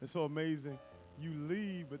It's so amazing. You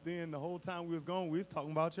leave, but then the whole time we was gone, we was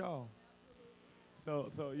talking about y'all. So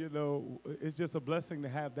it's just a blessing to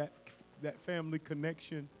have that family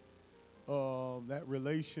connection, that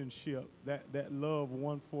relationship, that love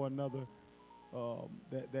one for another,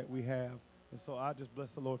 that we have. And so I just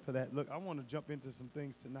bless the Lord for that. Look, I want to jump into some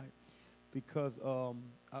things tonight because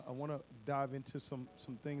I want to dive into some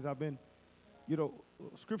things.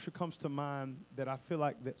 Scripture comes to mind that I feel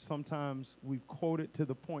like that sometimes we've quoted to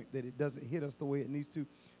the point that it doesn't hit us the way it needs to. It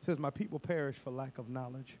says, "My people perish for lack of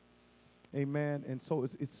knowledge." Amen. And so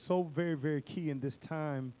it's so very, very key in this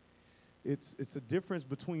time. It's a difference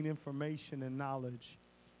between information and knowledge.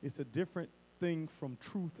 It's a different thing from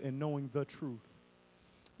truth and knowing the truth.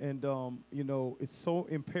 And, it's so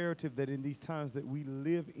imperative that in these times that we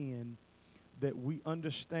live in, that we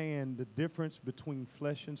understand the difference between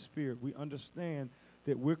flesh and spirit. We understand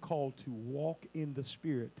that we're called to walk in the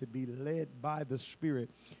Spirit, to be led by the Spirit,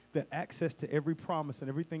 that access to every promise and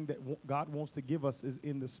everything that God wants to give us is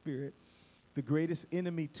in the Spirit. The greatest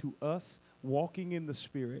enemy to us walking in the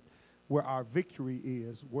Spirit, where our victory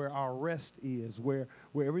is, where our rest is, where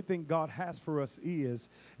everything God has for us is,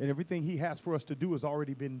 and everything he has for us to do has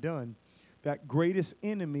already been done. That greatest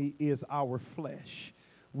enemy is our flesh.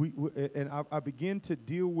 I begin to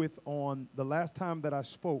deal with on the last time that I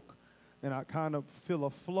spoke, and I kind of feel a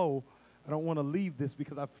flow. I don't want to leave this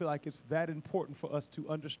because I feel like it's that important for us to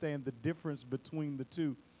understand the difference between the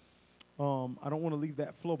two. I don't want to leave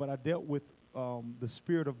that flow, but I dealt with the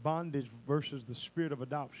spirit of bondage versus the spirit of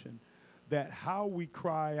adoption. That how we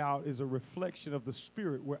cry out is a reflection of the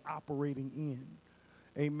spirit we're operating in.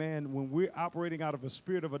 Amen. When we're operating out of a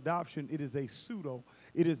spirit of adoption, it is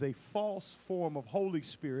a false form of Holy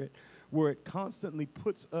Spirit where it constantly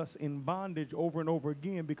puts us in bondage over and over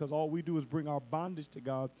again because all we do is bring our bondage to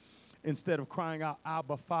God instead of crying out,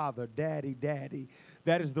 "Abba, Father, Daddy, Daddy."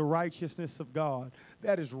 That is the righteousness of God.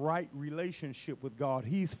 That is right relationship with God.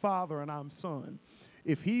 He's Father and I'm Son.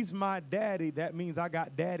 If he's my daddy, that means I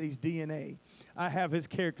got daddy's DNA. I have his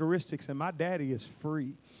characteristics, and my daddy is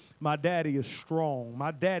free. My daddy is strong. My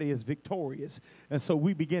daddy is victorious. And so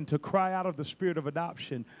we begin to cry out of the spirit of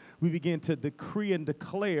adoption. We begin to decree and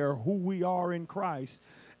declare who we are in Christ.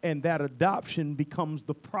 And that adoption becomes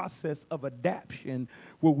the process of adaption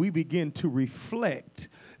where we begin to reflect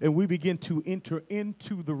and we begin to enter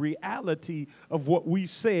into the reality of what we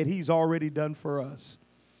said he's already done for us.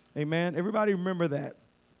 Amen. Everybody remember that.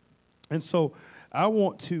 And so I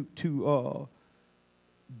want to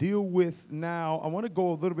deal with now. I want to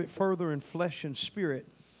go a little bit further in flesh and spirit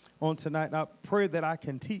on tonight. And I pray that I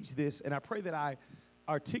can teach this, and I pray that I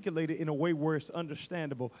articulate it in a way where it's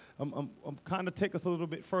understandable. I'm kind of take us a little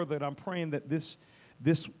bit further, and I'm praying that this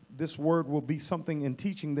word will be something in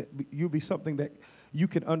teaching that you'll be something that you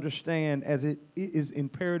can understand, as it is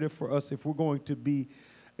imperative for us if we're going to be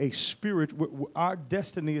a spirit. Our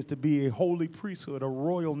destiny is to be a holy priesthood, a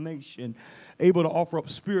royal nation, able to offer up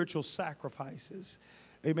spiritual sacrifices.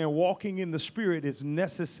 Amen. Walking in the Spirit is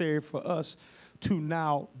necessary for us to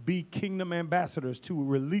now be kingdom ambassadors, to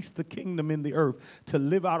release the kingdom in the earth, to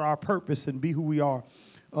live out our purpose and be who we are,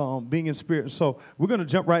 being in spirit. So we're going to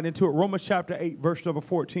jump right into it. Romans chapter 8, verse number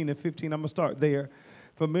 14 and 15. I'm going to start there.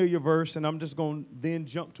 Familiar verse, and I'm just going to then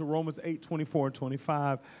jump to Romans 8, 24 and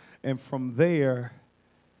 25. And from there,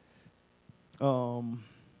 we'll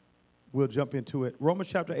jump into it. Romans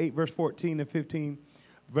chapter 8, verse 14 and 15.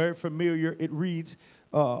 Very familiar. It reads,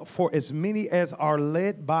 "For as many as are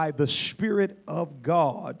led by the Spirit of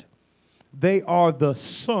God, they are the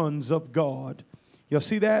sons of God." Y'all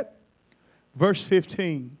see that? Verse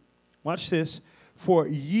 15. Watch this. "For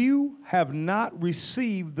you have not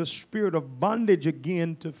received the spirit of bondage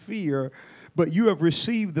again to fear, but you have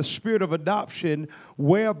received the spirit of adoption,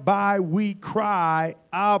 whereby we cry,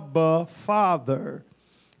 Abba, Father."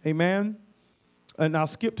 Amen. And I'll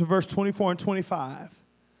skip to verse 24 and 25.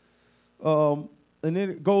 And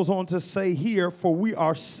then it goes on to say here, "For we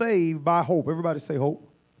are saved by hope." Everybody say hope.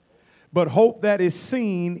 "But hope that is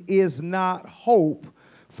seen is not hope.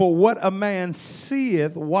 For what a man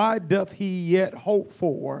seeth, why doth he yet hope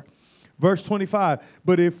for?" Verse 25,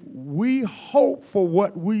 "But if we hope for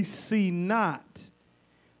what we see not,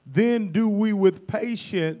 then do we with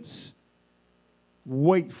patience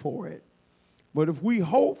wait for it." But if we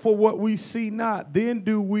hope for what we see not, then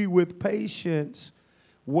do we with patience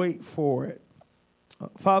wait for it.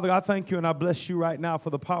 Father, I thank you and I bless you right now for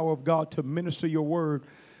the power of God to minister your word,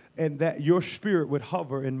 and that your spirit would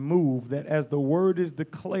hover and move, that as the word is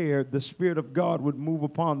declared, the Spirit of God would move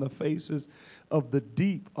upon the faces of the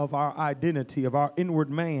deep of our identity, of our inward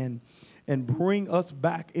man, and bring us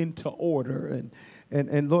back into order.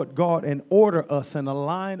 and Lord God, and order us and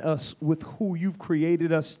align us with who you've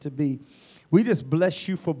created us to be. We just bless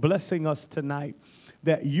you for blessing us tonight,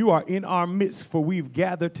 that you are in our midst, for we've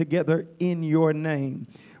gathered together in your name.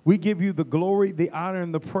 We give you the glory, the honor,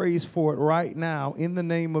 and the praise for it right now in the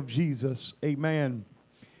name of Jesus. Amen.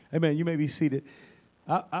 Amen. You may be seated.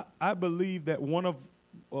 I believe that one of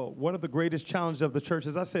the greatest challenges of the church,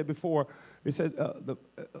 as I said before, it says the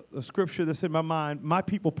scripture that's in my mind, my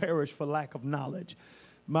people perish for lack of knowledge.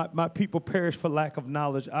 My people perish for lack of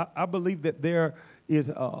knowledge. I believe that there is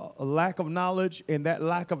a lack of knowledge, and that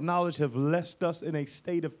lack of knowledge has left us in a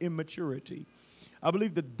state of immaturity. I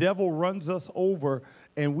believe the devil runs us over,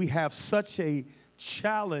 and we have such a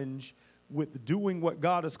challenge with doing what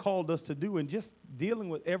God has called us to do and just dealing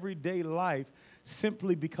with everyday life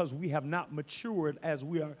simply because we have not matured as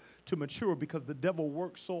we are to mature, because the devil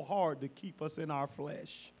works so hard to keep us in our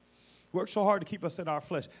flesh. Works so hard to keep us in our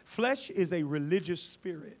flesh. Flesh is a religious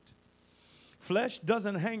spirit. Flesh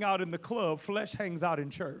doesn't hang out in the club. Flesh hangs out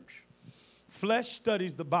in church. Flesh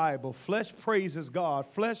studies the Bible. Flesh praises God.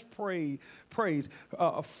 Flesh prays.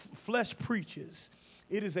 Flesh preaches.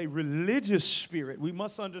 It is a religious spirit. We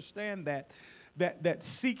must understand that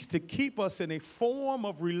seeks to keep us in a form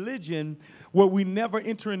of religion where we never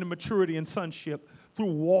enter into maturity and sonship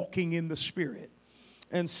through walking in the Spirit.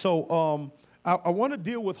 And so I want to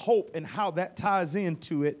deal with hope and how that ties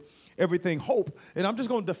into it. Everything hope, and I'm just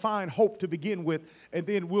going to define hope to begin with, and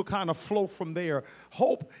then we'll kind of flow from there.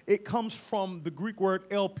 Hope, it comes from the Greek word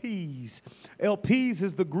elpis. Elpis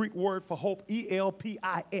is the Greek word for hope,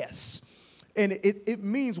 E-L-P-I-S. And it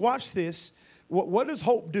means, watch this, what does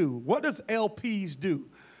hope do? What does LPs do?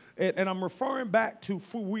 And I'm referring back to,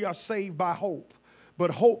 for we are saved by hope. But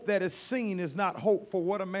hope that is seen is not hope, for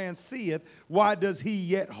what a man seeth, why does he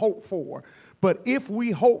yet hope for? But if we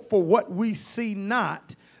hope for what we see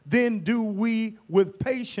not, then do we with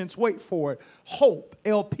patience wait for it. Hope,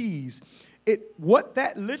 LPs. What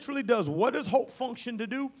that literally does, what does hope function to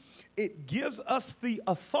do? It gives us the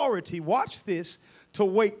authority, watch this, to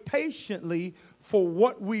wait patiently for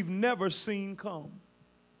what we've never seen come.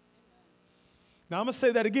 Now, I'm going to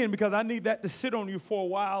say that again because I need that to sit on you for a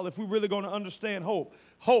while if we're really going to understand hope.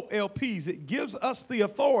 Hope, LPs, it gives us the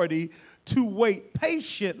authority to wait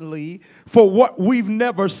patiently for what we've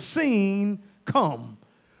never seen come.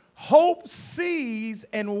 Hope sees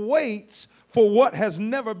and waits for what has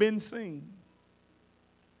never been seen.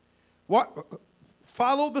 What?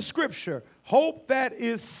 Follow the scripture. Hope that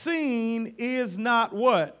is seen is not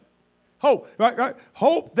what? Hope, right?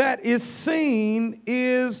 Hope that is seen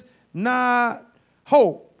is not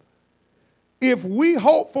hope. If we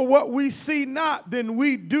hope for what we see not, then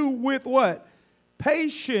we do with what?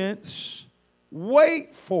 Patience,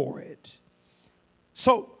 wait for it.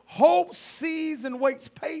 So hope sees and waits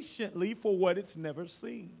patiently for what it's never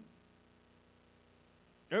seen.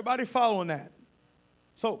 Everybody following that?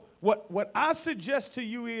 So what I suggest to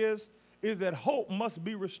you is that hope must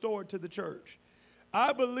be restored to the church.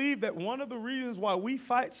 I believe that one of the reasons why we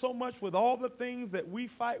fight so much with all the things that we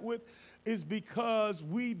fight with is because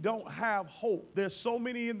we don't have hope. There's so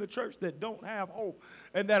many in the church that don't have hope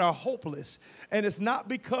and that are hopeless. And it's not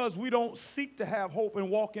because we don't seek to have hope and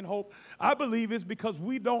walk in hope. I believe it's because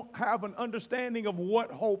we don't have an understanding of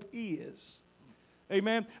what hope is.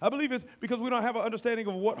 Amen. I believe it's because we don't have an understanding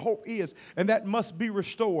of what hope is, and that must be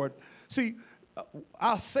restored. See,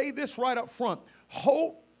 I'll say this right up front.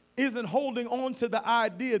 Hope isn't holding on to the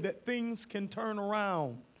idea that things can turn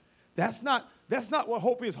around. That's not what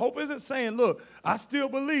hope is. Hope isn't saying, look, I still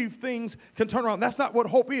believe things can turn around. That's not what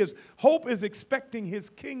hope is. Hope is expecting his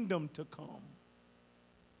kingdom to come.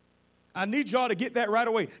 I need y'all to get that right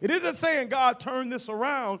away. It isn't saying God turn this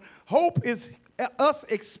around. Hope is us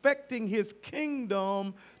expecting his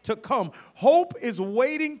kingdom to come. Hope is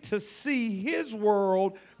waiting to see his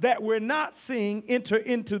world that we're not seeing enter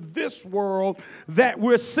into this world that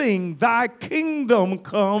we're seeing. Thy kingdom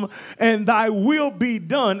come and thy will be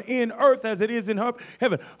done in earth as it is in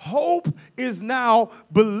heaven. Hope is now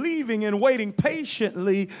believing and waiting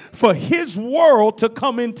patiently for his world to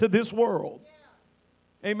come into this world.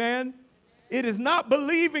 Amen. It is not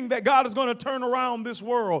believing that God is going to turn around this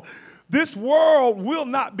world. This world will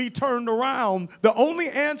not be turned around. The only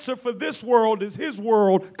answer for this world is his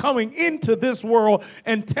world coming into this world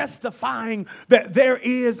and testifying that there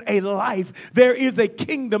is a life, there is a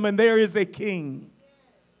kingdom, and there is a king.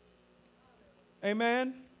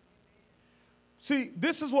 Amen. See,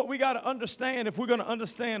 this is what we got to understand if we're going to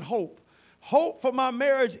understand hope. Hope for my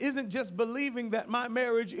marriage isn't just believing that my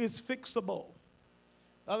marriage is fixable.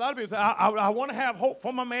 A lot of people say, I want to have hope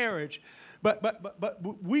for my marriage. But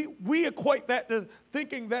we equate that to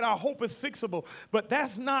thinking that our hope is fixable. But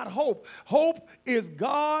that's not hope. Hope is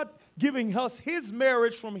God giving us his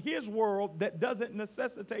marriage from his world that doesn't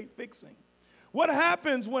necessitate fixing. What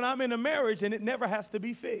happens when I'm in a marriage and it never has to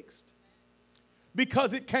be fixed?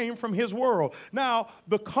 Because it came from his world. Now,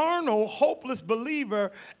 the carnal, hopeless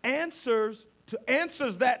believer answers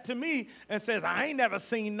that to me and says, I ain't never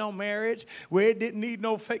seen no marriage where it didn't need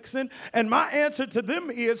no fixing. And my answer to them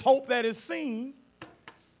is, hope that is seen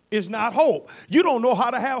is not hope. You don't know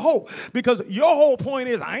how to have hope because your whole point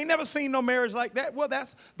is, I ain't never seen no marriage like that. Well,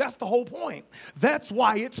 that's the whole point. That's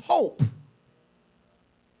why it's hope.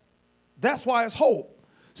 That's why it's hope.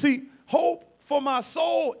 See, hope for my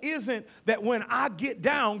soul isn't that when I get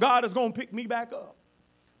down, God is going to pick me back up.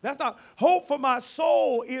 That's not. Hope for my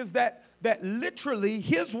soul is that literally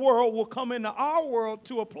his world will come into our world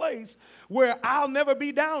to a place where I'll never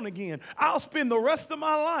be down again. I'll spend the rest of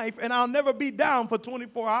my life and I'll never be down for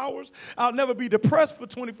 24 hours. I'll never be depressed for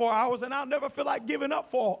 24 hours and I'll never feel like giving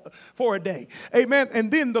up for a day. Amen.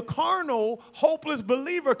 And then the carnal, hopeless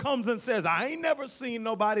believer comes and says, I ain't never seen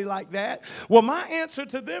nobody like that. Well, my answer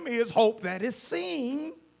to them is hope that is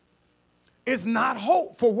seen is not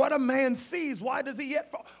hope. For what a man sees, why does he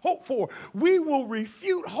yet hope for? We will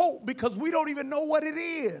refute hope because we don't even know what it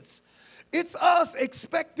is. It's us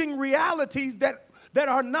expecting realities that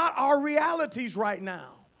are not our realities right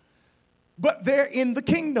now. But they're in the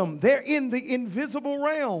kingdom. They're in the invisible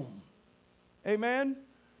realm. Amen?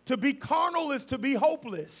 To be carnal is to be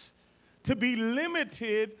hopeless. To be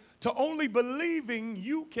limited to only believing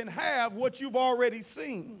you can have what you've already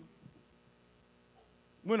seen.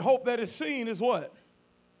 When hope that is seen is what?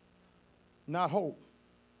 Not hope.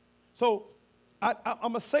 So I'm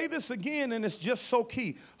going to say this again, and it's just so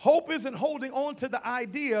key. Hope isn't holding on to the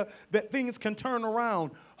idea that things can turn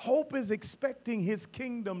around. Hope is expecting his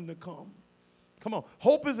kingdom to come. Come on.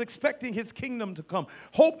 Hope is expecting his kingdom to come.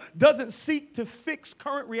 Hope doesn't seek to fix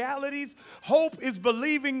current realities. Hope is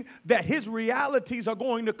believing that his realities are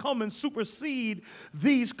going to come and supersede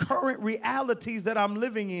these current realities that I'm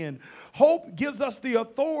living in. Hope gives us the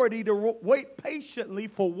authority to wait patiently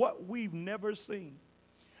for what we've never seen.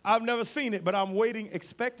 I've never seen it, but I'm waiting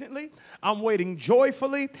expectantly, I'm waiting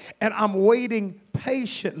joyfully, and I'm waiting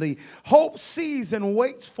patiently. Hope sees and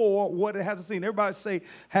waits for what it hasn't seen. Everybody say,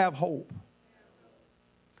 have hope.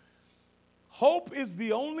 Hope is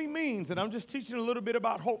the only means, and I'm just teaching a little bit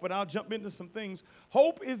about hope, and I'll jump into some things.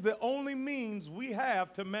 Hope is the only means we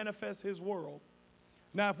have to manifest his world.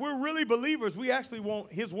 Now, if we're really believers, we actually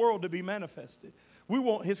want his world to be manifested. We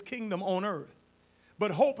want his kingdom on earth. But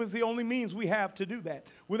hope is the only means we have to do that.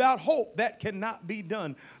 Without hope, that cannot be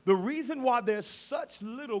done. The reason why there's such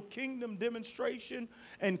little kingdom demonstration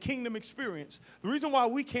and kingdom experience, the reason why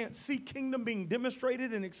we can't see kingdom being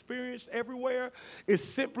demonstrated and experienced everywhere is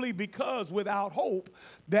simply because without hope,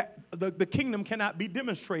 that the kingdom cannot be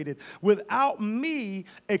demonstrated. Without me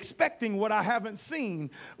expecting what I haven't seen,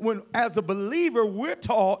 when as a believer, we're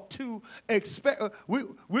taught to expect,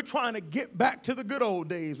 we're trying to get back to the good old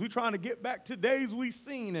days. We're trying to get back to days we've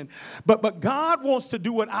seen. But God wants to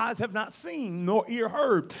do what eyes have not seen nor ear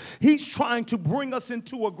heard. He's trying to bring us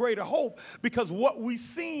into a greater hope because what we've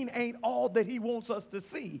seen ain't all that he wants us to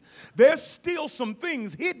see. There's still some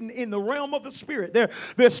things hidden in the realm of the spirit.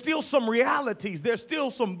 There's still some realities. There's still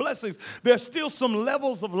some blessings. There's still some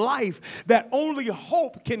levels of life that only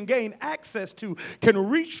hope can gain access to, can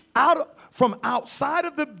reach out from outside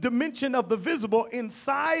of the dimension of the visible,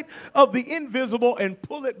 inside of the invisible, and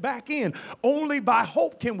pull it back in. Only by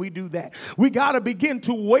hope can we do that. We got to begin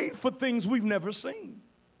to wait for things we've never seen.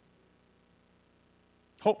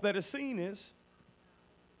 Hope that is seen is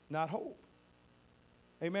not hope.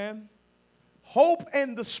 Amen. Hope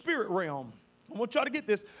and the spirit realm. I want y'all to get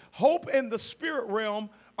this. Hope and the spirit realm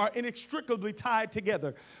are inextricably tied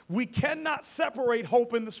together. We cannot separate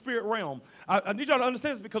hope in the spirit realm. I need y'all to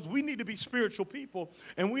understand this because we need to be spiritual people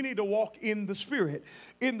and we need to walk in the spirit.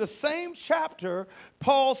 In the same chapter,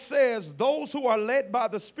 Paul says those who are led by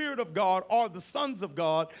the Spirit of God are the sons of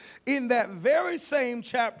God. In that very same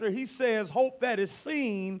chapter, he says hope that is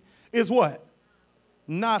seen is what?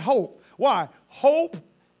 Not hope. Why? Hope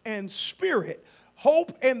and spirit.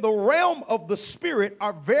 Hope and the realm of the spirit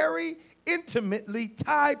are very intimately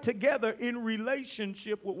tied together in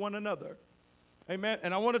relationship with one another. Amen.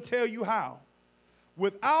 And I want to tell you how.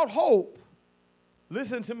 Without hope,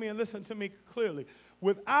 listen to me and listen to me clearly.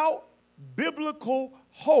 Without biblical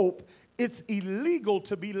hope, it's illegal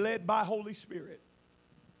to be led by Holy Spirit.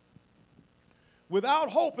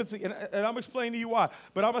 Without hope, and I'm explaining to you why,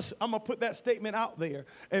 but I'm going to put that statement out there.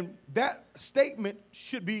 And that statement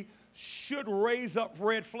should be should raise up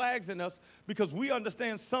red flags in us because we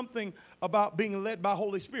understand something about being led by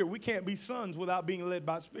Holy Spirit. We can't be sons without being led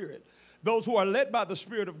by Spirit. Those who are led by the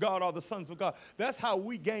Spirit of God are the sons of God. That's how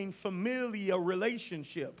we gain familiar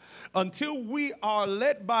relationship. Until we are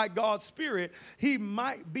led by God's Spirit, he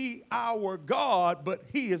might be our God, but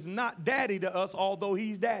he is not daddy to us, although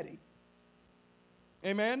he's daddy.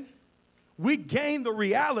 Amen? We gain the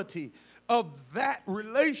reality of that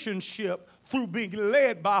relationship through being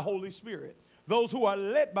led by Holy Spirit. Those who are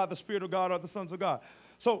led by the Spirit of God are the sons of God.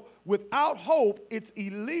 So without hope, it's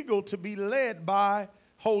illegal to be led by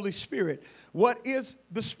Holy Spirit. What is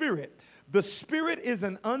the Spirit? The Spirit is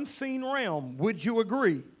an unseen realm. Would you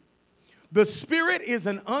agree? The Spirit is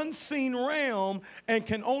an unseen realm and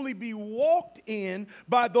can only be walked in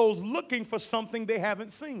by those looking for something they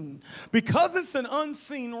haven't seen. Because it's an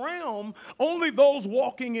unseen realm, only those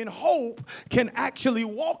walking in hope can actually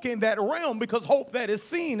walk in that realm, because hope that is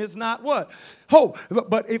seen is not what? Hope.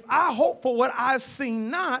 But if I hope for what I've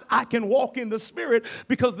seen not, I can walk in the Spirit,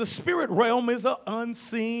 because the Spirit realm is an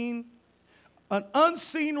unseen. An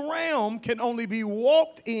unseen realm can only be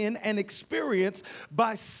walked in and experienced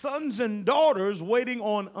by sons and daughters waiting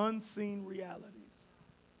on unseen realities.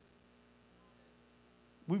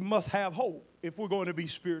 We must have hope if we're going to be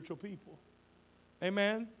spiritual people.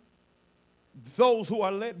 Amen? Those who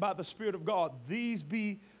are led by the Spirit of God, these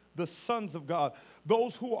be the sons of God.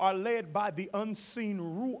 Those who are led by the unseen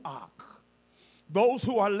ruach. Those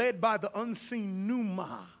who are led by the unseen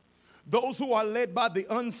pneuma. Those who are led by the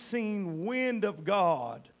unseen wind of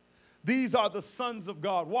God. These are the sons of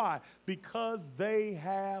God. Why? Because they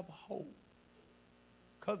have hope.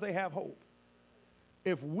 Because they have hope.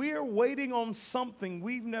 If we're waiting on something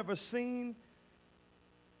we've never seen,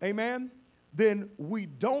 amen, then we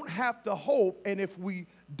don't have to hope. And if we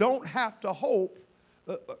don't have to hope,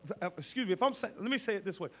 excuse me, let me say it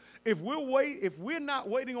this way. If we're not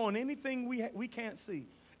waiting on anything we can't see,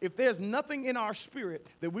 if there's nothing in our spirit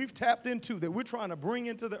that we've tapped into that we're trying to bring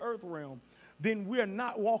into the earth realm, then we're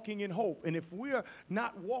not walking in hope. And if we're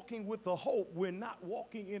not walking with the hope, we're not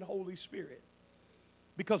walking in Holy Spirit.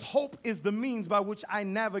 Because hope is the means by which I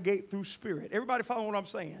navigate through spirit. Everybody follow what I'm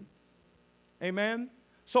saying? Amen?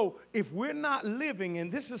 So if we're not living,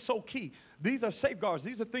 and this is so key, these are safeguards.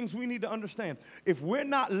 These are things we need to understand. If we're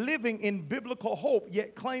not living in biblical hope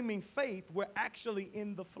yet claiming faith, we're actually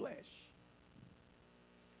in the flesh.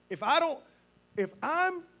 If I'm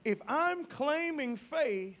claiming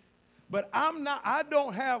faith, but I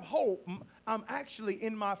don't have hope, I'm actually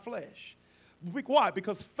in my flesh. Why?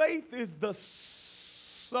 Because faith is the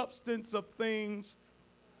substance of things.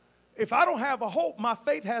 If I don't have a hope, my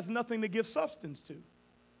faith has nothing to give substance to.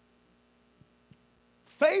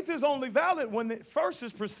 Faith is only valid when it first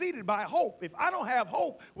is preceded by hope. If I don't have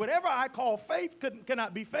hope, whatever I call faith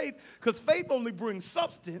cannot be faith, because faith only brings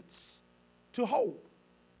substance to hope.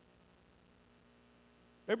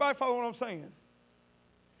 Everybody follow what I'm saying?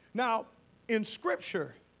 Now, in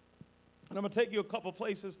Scripture, and I'm going to take you a couple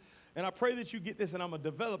places, and I pray that you get this, and I'm going to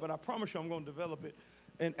develop it. I promise you I'm going to develop it.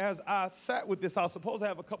 And as I sat with this, I was supposed to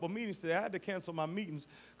have a couple meetings today. I had to cancel my meetings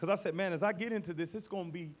because I said, man, as I get into this, it's going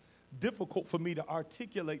to be difficult for me to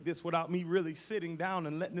articulate this without me really sitting down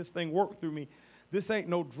and letting this thing work through me. This ain't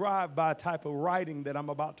no drive-by type of writing that I'm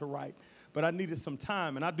about to write, but I needed some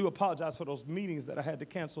time, and I do apologize for those meetings that I had to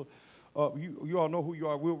cancel. You all know who you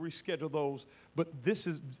are. We'll reschedule those. But this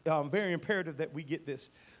is very imperative that we get this.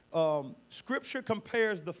 Scripture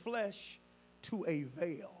compares the flesh to a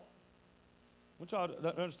veil. I want y'all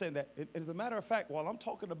to understand that. As a matter of fact, while I'm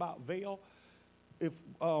talking about veil, if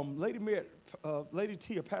Lady Merritt, Lady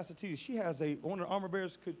T or Pastor T, she has one of the armor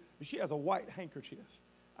bearers she has a white handkerchief.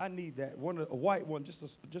 I need that. A white one,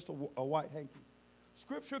 just a white handkerchief.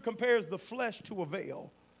 Scripture compares the flesh to a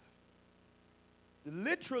veil.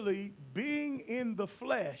 Literally, being in the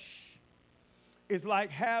flesh is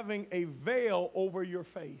like having a veil over your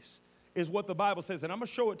face, is what the Bible says. And I'm going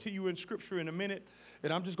to show it to you in Scripture in a minute,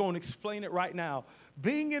 and I'm just going to explain it right now.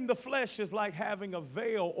 Being in the flesh is like having a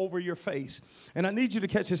veil over your face. And I need you to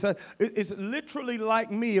catch this. It's literally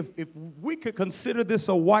like me, if we could consider this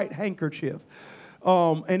a white handkerchief.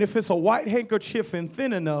 And if it's a white handkerchief and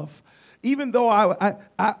thin enough, even though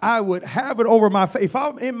I would have it over my face, if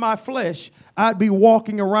I'm in my flesh, I'd be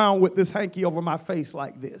walking around with this hanky over my face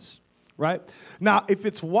like this, right? Now, if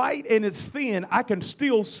it's white and it's thin, I can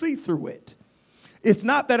still see through it. It's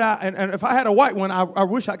not that and if I had a white one, I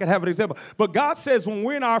wish I could have an example. But God says when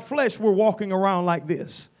we're in our flesh, we're walking around like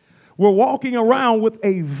this. We're walking around with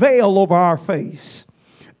a veil over our face.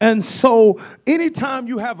 And so anytime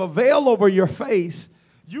you have a veil over your face,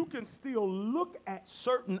 you can still look at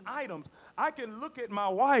certain items. I can look at my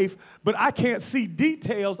wife, but I can't see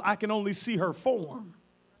details. I can only see her form.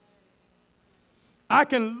 I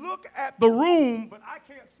can look at the room, but I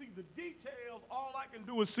can't see the details. All I can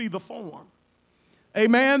do is see the form.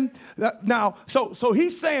 Amen. Now, so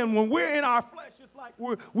he's saying when we're in our flesh, it's like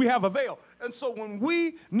we have a veil. And so when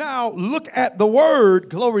we now look at the word,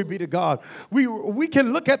 glory be to God, we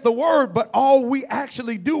can look at the word, but all we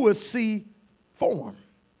actually do is see form.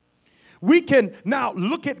 We can now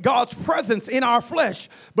look at God's presence in our flesh,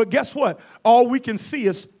 but guess what? All we can see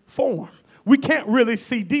is form. We can't really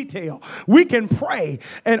see detail. We can pray,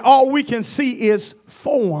 and all we can see is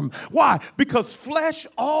form. Why? Because flesh,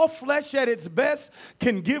 all flesh at its best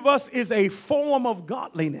can give us is a form of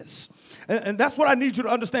godliness. And that's what I need you to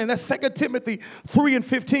understand. That's 2 Timothy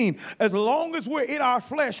 3:15. As long as we're in our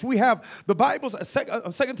flesh, we have the Bible's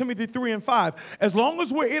 2 Timothy 3:5. As long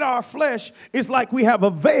as we're in our flesh, it's like we have a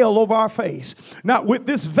veil over our face. Now, with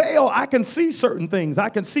this veil, I can see certain things. I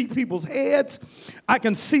can see people's heads. I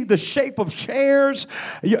can see the shape of chairs.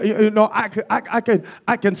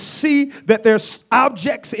 I can see that there's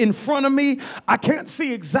objects in front of me. I can't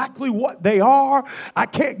see exactly what they are. I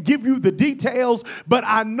can't give you the details, but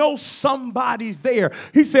I know somebody's there.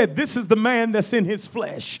 He said, this is the man that's in his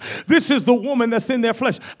flesh. This is the woman that's in their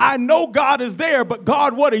flesh. I know God is there, but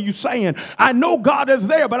God, what are you saying? I know God is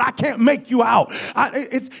there, but I can't make you out.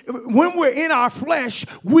 When we're in our flesh,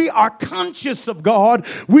 we are conscious of God.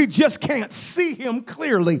 We just can't see him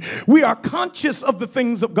clearly. We are conscious of the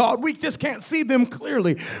things of God. We just can't see them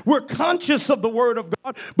clearly. We're conscious of the word of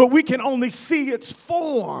God, but we can only see its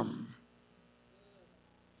form.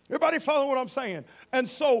 Everybody follow what I'm saying? And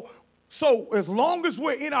so as long as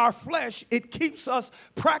we're in our flesh, it keeps us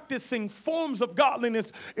practicing forms of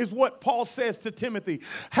godliness, is what Paul says to Timothy.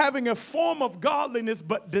 Having a form of godliness,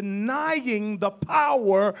 but denying the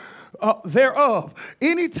power thereof.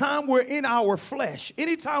 Anytime we're in our flesh,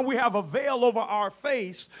 anytime we have a veil over our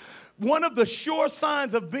face, one of the sure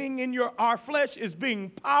signs of being in our flesh is being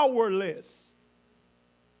powerless.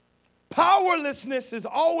 Powerlessness is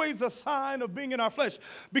always a sign of being in our flesh,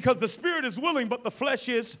 because the spirit is willing, but the flesh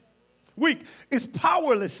is weak. It's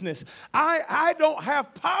powerlessness. I don't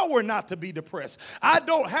have power not to be depressed. I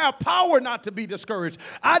don't have power not to be discouraged.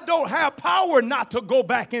 I don't have power not to go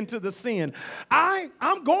back into the sin.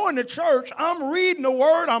 I'm going to church. I'm reading the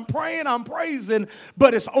word. I'm praying. I'm praising.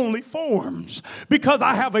 But it's only forms, because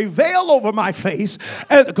I have a veil over my face.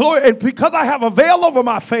 And because I have a veil over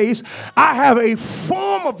my face, I have a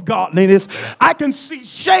form of godliness. I can see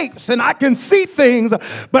shapes and I can see things,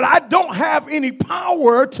 but I don't have any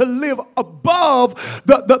power to live above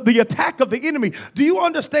the attack of the enemy. Do you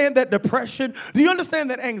understand that depression? Do you understand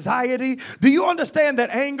that anxiety? Do you understand that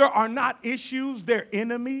anger are not issues? They're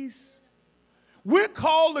enemies. We're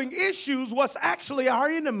calling issues what's actually our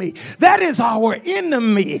enemy. That is our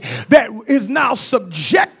enemy that is now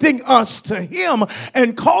subjecting us to him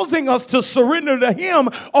and causing us to surrender to him,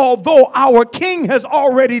 although our king has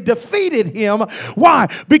already defeated him. Why?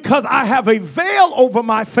 Because I have a veil over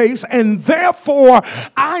my face, and therefore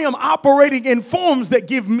I am operating in forms that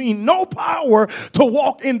give me no power to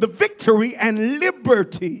walk in the victory and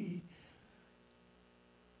liberty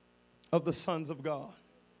of the sons of God.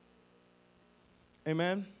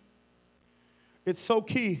 Amen. It's so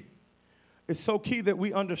key. It's so key that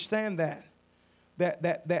we understand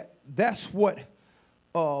that's what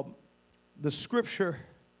the scripture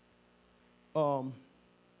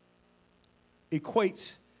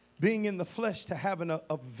equates being in the flesh to having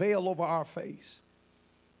a veil over our face.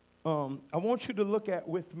 I want you to look at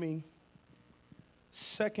with me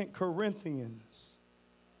 2 Corinthians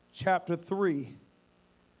chapter 3.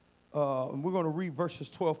 And we're going to read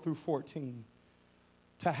verses 12 through 14.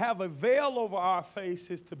 To have a veil over our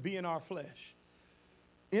face is to be in our flesh.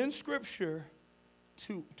 In Scripture,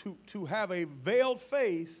 to have a veiled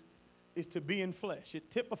face is to be in flesh.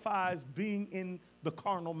 It typifies being in the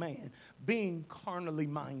carnal man, being carnally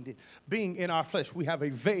minded, being in our flesh. We have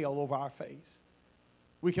a veil over our face.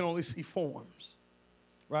 We can only see forms,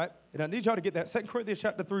 right? And I need y'all to get that. 2 Corinthians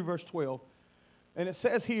chapter 3, verse 12. And it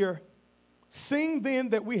says here, seeing then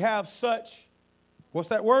that we have such, what's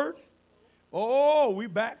that word? Oh, we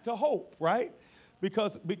back to hope, right?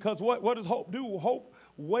 Because what does hope do? Hope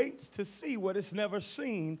waits to see what it's never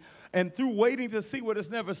seen. And through waiting to see what it's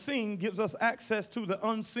never seen gives us access to the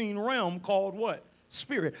unseen realm called what?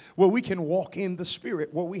 Spirit. Where we can walk in the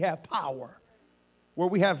spirit, where we have power, where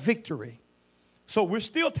we have victory. So we're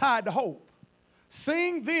still tied to hope.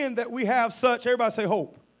 Seeing then that we have such, everybody say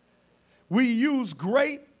hope. We use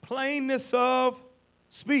great plainness of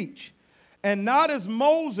speech. And not as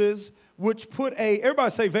Moses, which put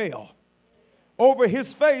everybody say veil, over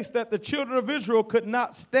his face, that the children of Israel could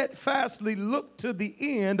not steadfastly look to the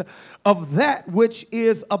end of that which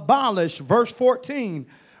is abolished. Verse 14,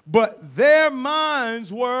 but their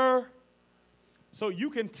minds were. So you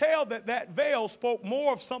can tell that that veil spoke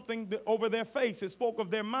more of something over their face. It spoke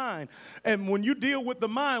of their mind. And when you deal with the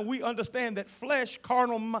mind, we understand that flesh,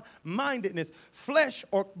 carnal mindedness, flesh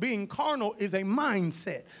or being carnal is a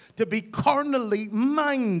mindset. To be carnally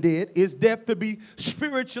minded is death. To be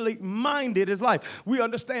spiritually minded is life. We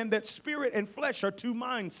understand that spirit and flesh are two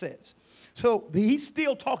mindsets. So he's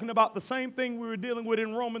still talking about the same thing we were dealing with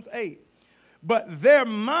in Romans 8. But their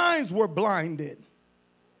minds were blinded.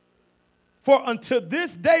 For unto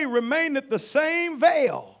this day remaineth the same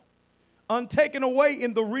veil, untaken away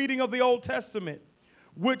in the reading of the Old Testament,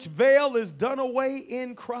 which veil is done away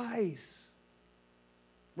in Christ.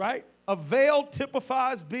 Right? A veil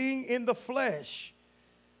typifies being in the flesh.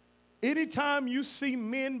 Anytime you see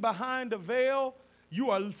men behind a veil, you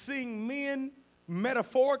are seeing men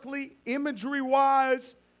metaphorically,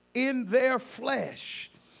 imagery-wise, in their flesh.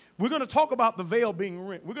 We're going to talk about the veil being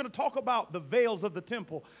rent. We're going to talk about the veils of the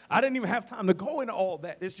temple. I didn't even have time to go into all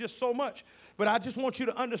that. It's just so much. But I just want you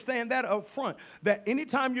to understand that up front, that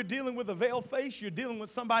anytime you're dealing with a veiled face, you're dealing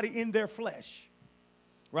with somebody in their flesh,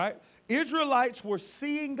 right? Israelites were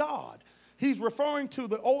seeing God. He's referring to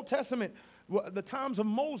the Old Testament, the times of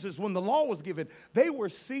Moses when the law was given. They were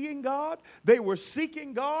seeing God, they were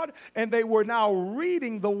seeking God, and they were now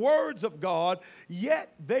reading the words of God,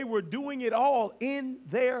 yet they were doing it all in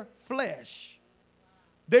their flesh.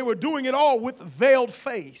 They were doing it all with veiled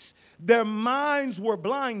face. Their minds were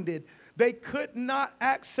blinded. They could not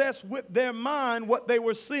access with their mind what they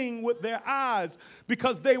were seeing with their eyes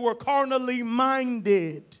because they were carnally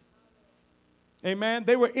minded. Amen.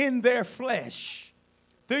 They were in their flesh.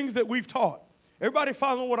 Things that we've taught. Everybody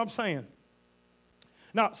following what I'm saying?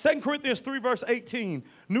 Now, 2 Corinthians 3, verse 18,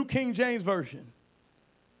 New King James Version.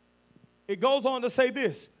 It goes on to say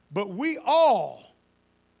this, but we all,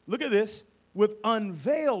 look at this, with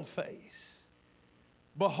unveiled face,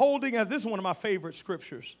 beholding, as this is one of my favorite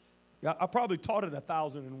scriptures. I probably taught it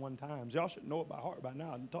 1,001 times. Y'all should know it by heart by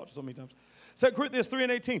now. I've taught it so many times. 2 Corinthians 3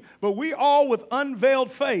 and 18, but we all with unveiled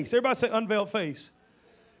face. Everybody say unveiled face.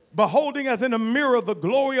 Beholding as in a mirror the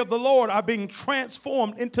glory of the Lord are being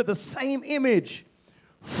transformed into the same image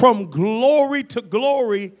from glory to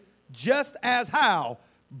glory, just as how?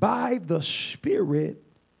 By the Spirit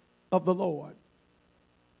of the Lord.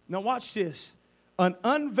 Now watch this. An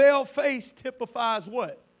unveiled face typifies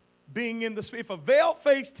what? Being in the spirit. If a veiled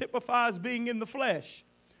face typifies being in the flesh,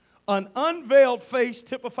 an unveiled face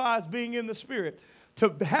typifies being in the spirit.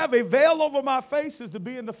 To have a veil over my face is to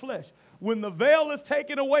be in the flesh. When the veil is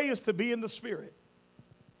taken away is to be in the spirit.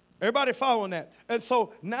 Everybody following that? And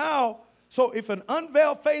so now, if an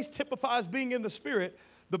unveiled face typifies being in the spirit,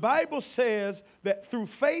 the Bible says that through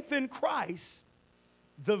faith in Christ,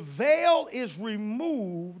 the veil is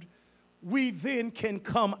removed. We then can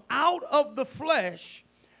come out of the flesh,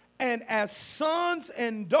 and as sons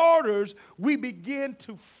and daughters, we begin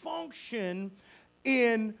to function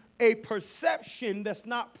in a perception that's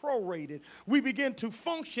not prorated. We begin to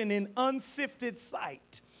function in unsifted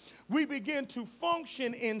sight. We begin to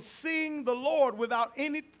function in seeing the Lord without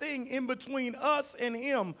anything in between us and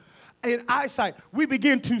him in eyesight. We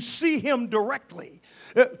begin to see him directly.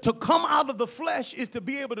 To come out of the flesh is to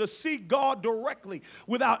be able to see God directly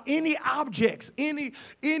without any objects, any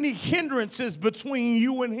hindrances between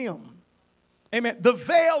you and him. Amen. The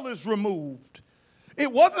veil is removed.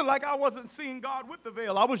 It wasn't like I wasn't seeing God with the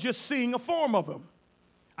veil. I was just seeing a form of him.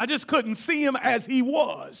 I just couldn't see him as he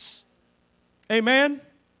was. Amen.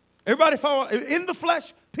 Everybody follow? In the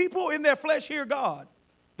flesh, people in their flesh hear God.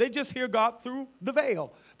 They just hear God through the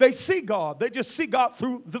veil. They see God. They just see God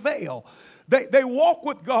through the veil. They walk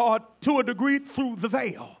with God to a degree through the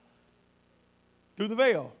veil. Through the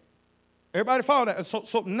veil. Everybody follow that?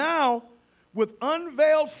 So now, with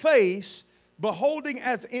unveiled face, beholding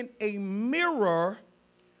as in a mirror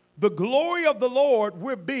the glory of the Lord,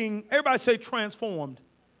 we're being, everybody say, transformed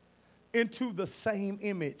into the same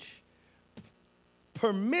image.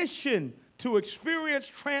 Permission to experience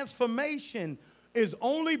transformation is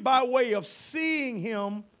only by way of seeing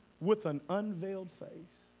him with an unveiled face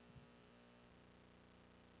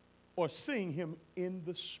or seeing him in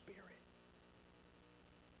the spirit.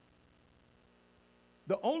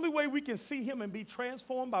 The only way we can see him and be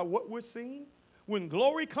transformed by what we're seeing, when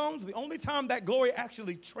glory comes, the only time that glory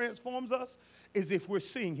actually transforms us is if we're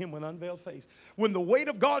seeing him with unveiled face. When the weight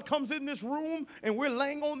of God comes in this room and we're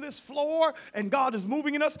laying on this floor and God is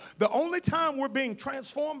moving in us, the only time we're being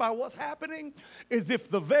transformed by what's happening is if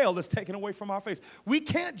the veil is taken away from our face. We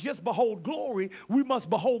can't just behold glory. We must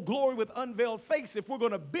behold glory with unveiled face if we're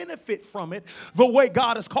going to benefit from it the way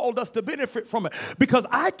God has called us to benefit from it. Because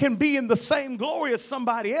I can be in the same glory as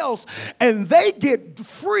somebody else and they get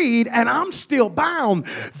freed and I'm still bound.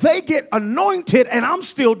 They get anointed and I'm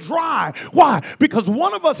still dry. Why? Because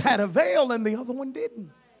one of us had a veil and the other one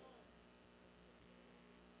didn't.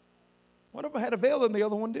 One of us had a veil and the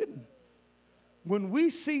other one didn't. When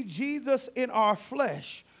we see Jesus in our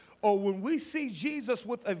flesh, or when we see Jesus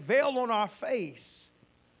with a veil on our face,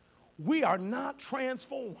 we are not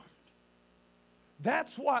transformed.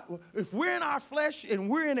 That's why if we're in our flesh and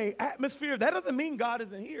we're in an atmosphere, that doesn't mean God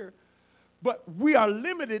isn't here. But we are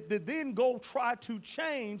limited to then go try to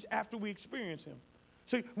change after we experience him.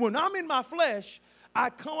 See, when I'm in my flesh, I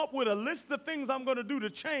come up with a list of things I'm going to do to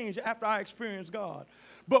change after I experience God.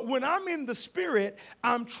 But when I'm in the spirit,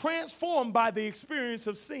 I'm transformed by the experience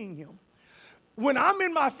of seeing him. When I'm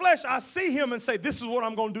in my flesh, I see him and say, this is what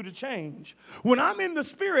I'm going to do to change. When I'm in the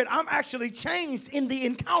spirit, I'm actually changed in the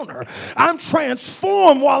encounter. I'm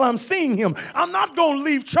transformed while I'm seeing him. I'm not going to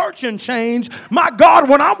leave church and change. My God,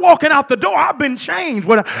 when I'm walking out the door, I've been changed.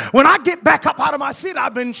 When I get back up out of my seat,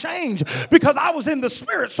 I've been changed because I was in the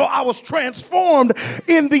spirit. So I was transformed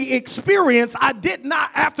in the experience. I did not,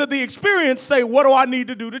 after the experience, say, what do I need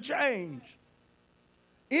to do to change?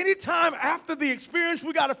 Anytime after the experience,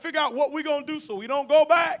 we got to figure out what we're going to do so we don't go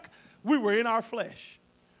back. We were in our flesh.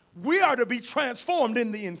 We are to be transformed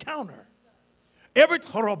in the encounter. Every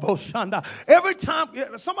time,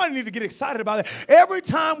 somebody need to get excited about it. Every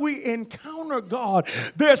time we encounter God,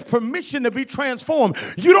 there's permission to be transformed.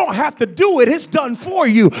 You don't have to do it. It's done for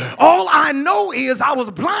you. All I know is I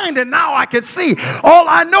was blind and now I can see. All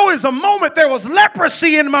I know is a moment there was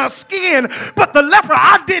leprosy in my skin, but the leper,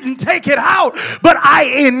 I didn't take it out, but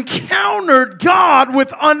I encountered God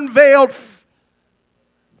with unveiled face.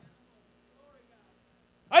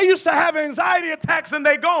 I used to have anxiety attacks and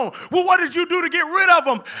they gone. Well, what did you do to get rid of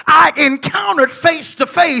them? I encountered face to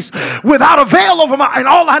face without a veil over my, and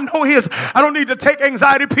all I know is I don't need to take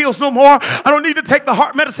anxiety pills no more. I don't need to take the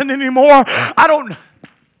heart medicine anymore. I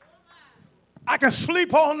can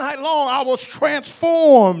sleep all night long. I was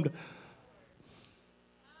transformed.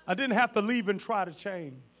 I didn't have to leave and try to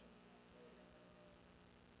change.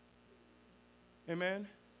 Amen.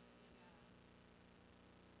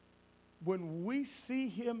 When we see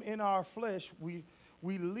him in our flesh, we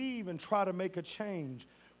leave and try to make a change.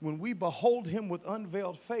 When we behold him with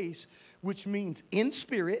unveiled face, which means in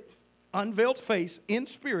spirit, unveiled face, in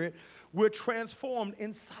spirit, we're transformed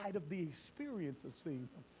inside of the experience of seeing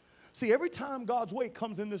him. See, every time God's weight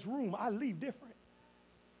comes in this room, I leave different.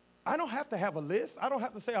 I don't have to have a list. I don't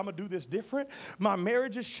have to say I'm going to do this different. My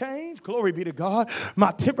marriage has changed. Glory be to God.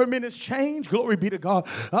 My temperament has changed. Glory be to God.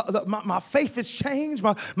 My faith has changed.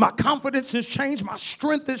 My confidence has changed. My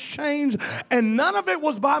strength has changed. And none of it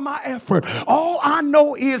was by my effort. All I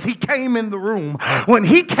know is he came in the room. When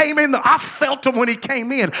he came in, I felt him when he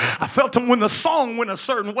came in. I felt him when the song went a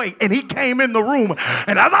certain way. And he came in the room.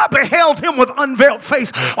 And as I beheld him with unveiled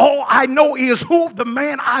face, all I know is who the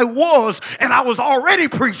man I was. And I was already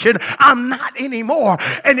preaching. I'm not anymore.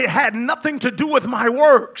 And it had nothing to do with my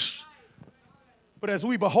works. But as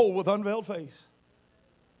we behold with unveiled face,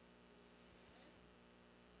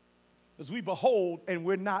 as we behold and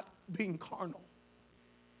we're not being carnal,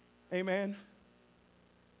 amen,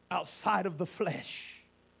 outside of the flesh.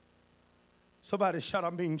 Somebody shout,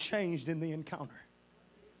 I'm being changed in the encounter.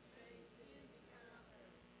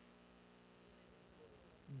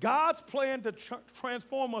 God's plan to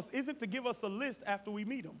transform us isn't to give us a list after we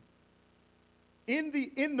meet him. In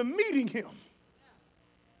the meeting him,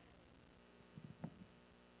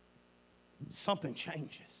 something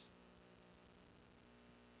changes.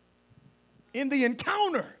 In the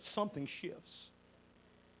encounter, something shifts.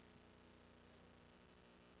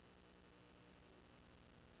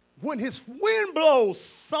 When his wind blows,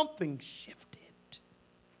 something shifted.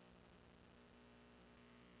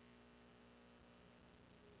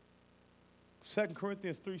 2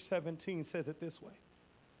 Corinthians 3:17 says it this way.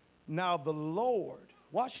 Now the Lord,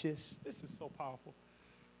 watch this. This is so powerful.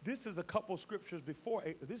 This is a couple scriptures before,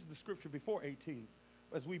 this is the scripture before 18.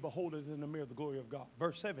 As we behold as in the mirror the glory of God.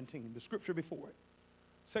 Verse 17, the scripture before it.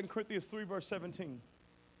 2 Corinthians 3 verse 17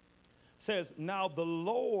 says, now the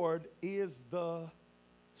Lord is the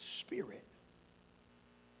Spirit.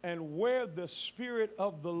 And where the Spirit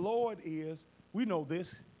of the Lord is, we know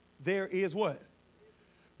this, there is what?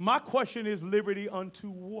 My question is liberty unto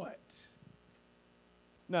what?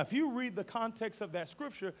 Now, if you read the context of that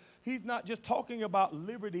scripture, he's not just talking about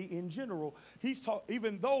liberty in general.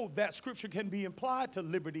 Even though that scripture can be implied to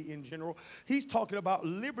liberty in general, he's talking about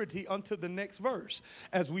liberty unto the next verse.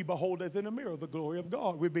 As we behold as in a mirror the glory of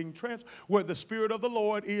God. We're being where the Spirit of the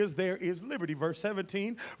Lord is, there is liberty. Verse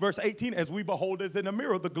 17, verse 18, as we behold as in a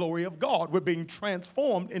mirror the glory of God. We're being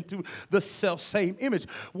transformed into the self-same image.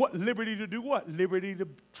 What liberty to do what? Liberty to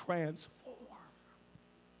transform.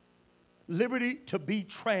 Liberty to be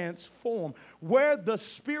transformed. Where the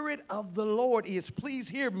Spirit of the Lord is, please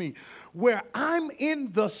hear me, where I'm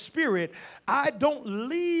in the Spirit, I don't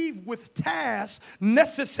leave with tasks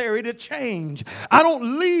necessary to change. I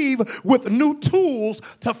don't leave with new tools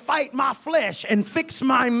to fight my flesh and fix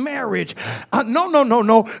my marriage.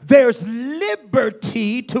 No. There's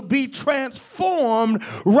liberty to be transformed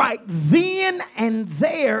right then and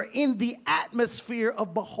there in the atmosphere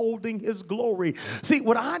of beholding His glory. See,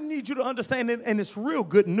 what I need you to understand, and it's real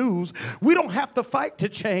good news, we don't have to fight to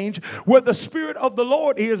change. Where the Spirit of the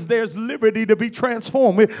Lord is, there's liberty to be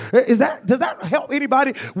transformed. Does that help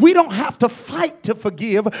anybody? We don't have to fight to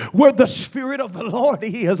forgive. Where the Spirit of the Lord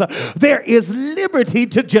is, there is liberty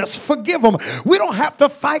to just forgive them. We don't have to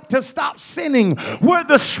fight to stop sinning. Where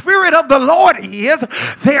the Spirit of the Lord is,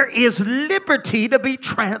 there is liberty to be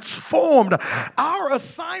transformed. Our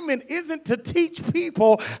assignment isn't to teach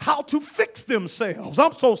people how to fix themselves.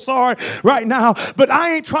 I'm so sorry right now, but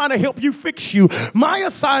I ain't trying to help you fix you. My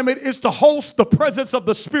assignment is to host the presence of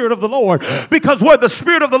the Spirit of the Lord, because where the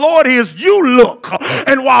Spirit of the Lord is, you look,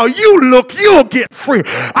 and while you look, you'll get free.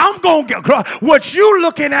 I'm going to get what you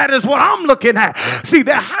looking at is what I'm looking at. See,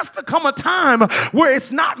 there has to come a time where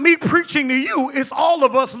it's not me preaching to you, it's all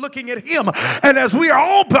of us looking at Him. And as we are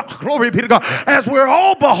all, glory be to God, as we're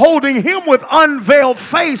all beholding Him with unveiled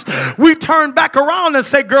face, we turn back around and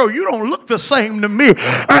say, girl, you don't look the same to me.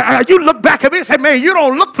 You look back at me and say, man, you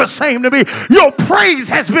don't look the same to me. Your praise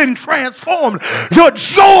has been transformed. Your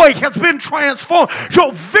joy has been transformed.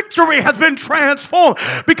 Your victory has been transformed,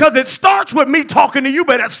 because it starts with me talking to you,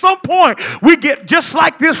 but at some point we get just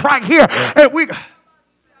like this right here, and we...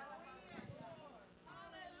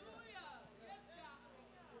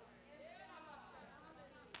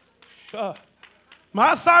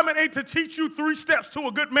 My assignment ain't to teach you 3 steps to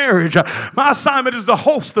a good marriage. My assignment is to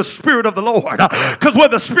host the Spirit of the Lord. Because where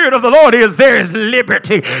the Spirit of the Lord is, there is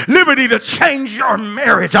liberty. Liberty to change your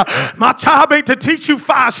marriage. My job ain't to teach you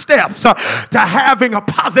 5 steps to having a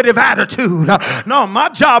positive attitude. No, my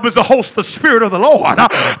job is to host the Spirit of the Lord.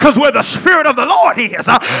 Because where the Spirit of the Lord is,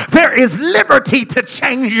 there is liberty to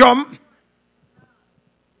change your...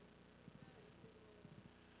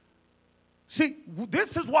 See,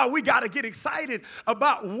 this is why we got to get excited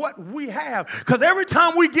about what we have. Because every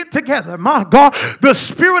time we get together, my God, the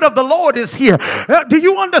Spirit of the Lord is here. Do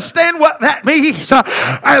you understand what that means?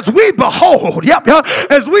 As we behold,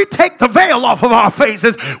 as we take the veil off of our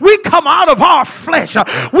faces, we come out of our flesh.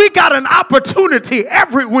 We got an opportunity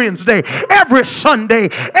every Wednesday, every Sunday,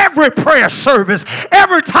 every prayer service,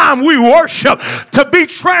 every time we worship, to be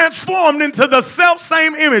transformed into the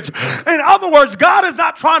self-same image. In other words, God is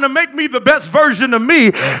not trying to make me the best version of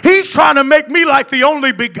me. He's trying to make me like the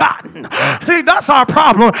only begotten. See, that's our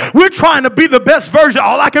problem. We're trying to be the best version.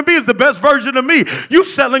 All I can be is the best version of me. You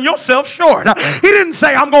selling yourself short. He didn't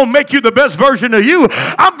say, I'm going to make you the best version of you.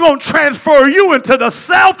 I'm going to transfer you into the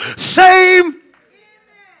self-same.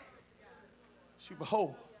 See,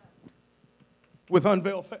 behold, with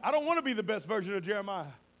unveiled face. I don't want to be the best version of Jeremiah.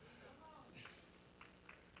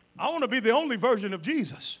 I want to be the only version of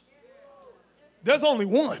Jesus. There's only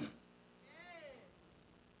one.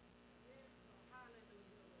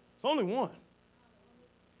 It's only one.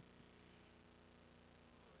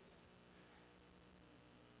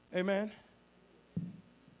 Amen.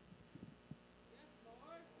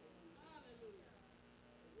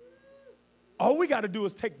 All we got to do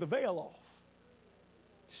is take the veil off.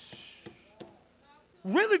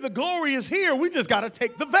 Really, the glory is here. We just got to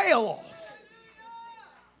take the veil off.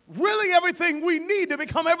 Really, everything we need to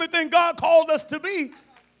become everything God called us to be.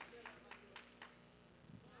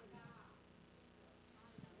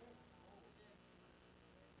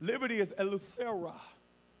 Liberty is eleuthera.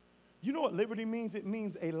 You know what liberty means? It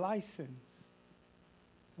means a license.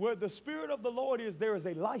 Where the Spirit of the Lord is, there is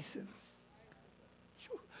a license.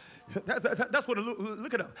 That's what,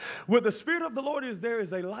 look it up. Where the Spirit of the Lord is, there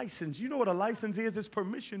is a license. You know what a license is? It's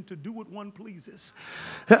permission to do what one pleases.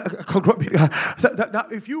 If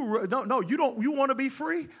you want to be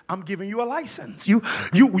free, I'm giving you a license. You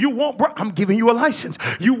want, I'm giving you a license.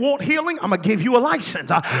 You want healing, I'm going to give you a license.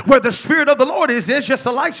 Where the Spirit of the Lord is, there's just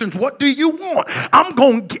a license. What do you want? I'm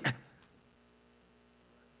going to get.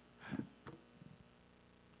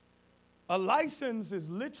 A license is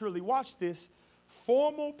literally, watch this,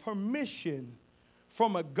 formal permission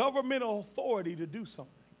from a governmental authority to do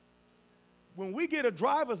something. When we get a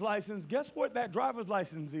driver's license, guess what that driver's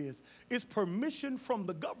license is? It's permission from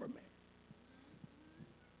the government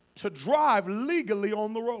to drive legally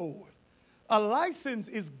on the road. A license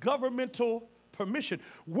is governmental permission.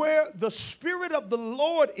 Where the Spirit of the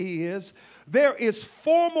Lord is, there is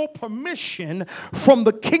formal permission from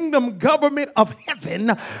the kingdom government of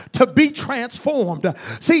heaven to be transformed.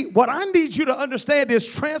 See, what I need you to understand is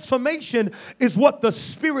transformation is what the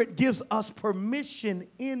Spirit gives us permission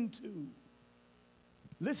into.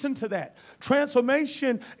 Listen to that.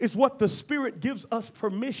 Transformation is what the Spirit gives us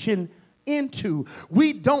permission into.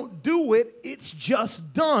 We don't do it, it's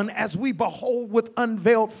just done as we behold with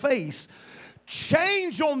unveiled face.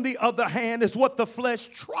 Change, on the other hand, is what the flesh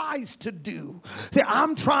tries to do. See,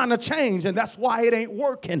 I'm trying to change, and that's why it ain't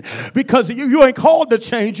working. Because you ain't called to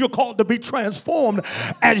change, you're called to be transformed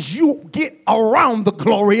as you get around the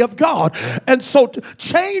glory of God. And so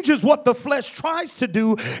change is what the flesh tries to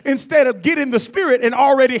do instead of get in the Spirit and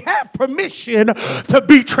already have permission to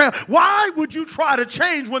be transformed. Why would you try to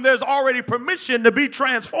change when there's already permission to be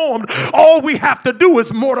transformed? All we have to do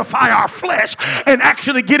is mortify our flesh and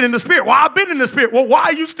actually get in the Spirit. Well, I've been in the Spirit. Well, why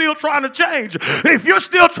are you still trying to change? If you're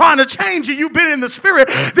still trying to change and you've been in the Spirit,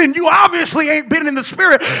 then you obviously ain't been in the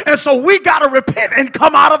Spirit. And so we got to repent and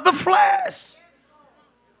come out of the flesh.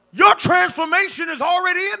 Your transformation is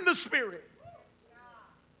already in the Spirit.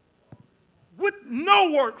 With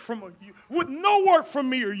no work from you, with no work from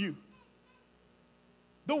me or you.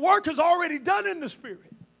 The work is already done in the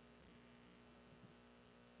Spirit.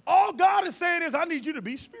 All God is saying is, I need you to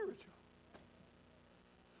be spiritual.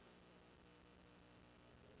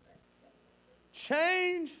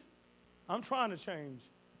 Change, I'm trying to change.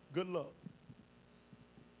 Good luck.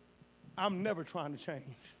 I'm never trying to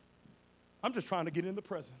change. I'm just trying to get in the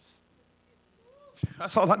presence.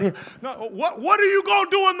 That's all I did. No, what are you going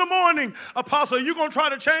to do in the morning, Apostle? Are you going to try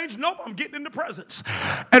to change? Nope, I'm getting in the presence.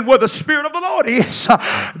 And where the Spirit of the Lord is,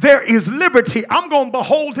 there is liberty. I'm going to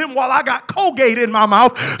behold him while I got Colgate in my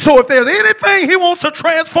mouth. So if there's anything he wants to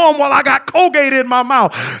transform while I got Colgate in my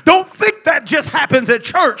mouth, don't think that just happens at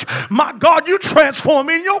church. My God, you transform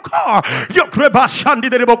in your car.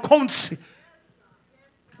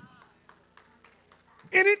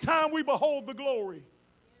 Anytime we behold the glory.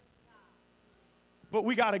 But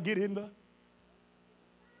we got to get in the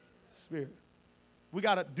Spirit. We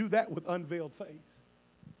got to do that with unveiled face.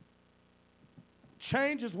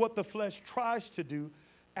 Change is what the flesh tries to do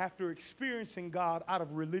after experiencing God out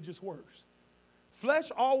of religious works.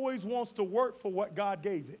 Flesh always wants to work for what God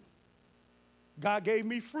gave it. God gave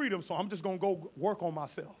me freedom, so I'm just going to go work on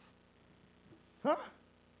myself. Huh?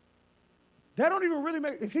 That don't even really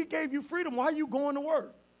make, if he gave you freedom, why are you going to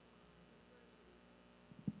work?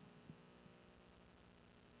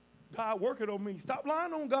 God working on me. Stop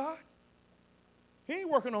lying on God. He ain't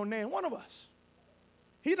working on nan one of us.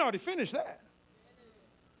 He'd already finished that.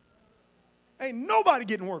 Ain't nobody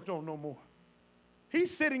getting worked on no more.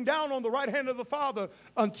 He's sitting down on the right hand of the Father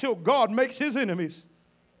until God makes his enemies.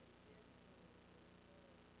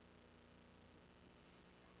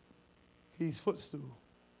 He's footstool.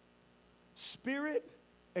 Spirit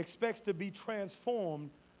expects to be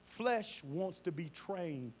transformed. Flesh wants to be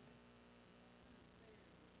trained.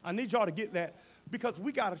 I need y'all to get that because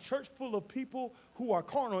we got a church full of people who are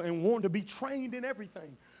carnal and want to be trained in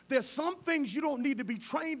everything. There's some things you don't need to be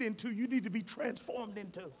trained into, you need to be transformed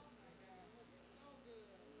into.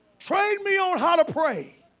 Train me on how to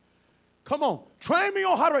pray. Come on, train me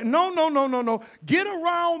on how to pray. No. Get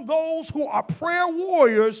around those who are prayer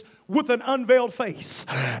warriors with an unveiled face.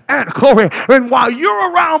 And glory. And while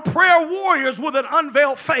you're around prayer warriors with an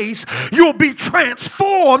unveiled face, you'll be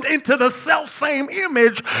transformed into the self-same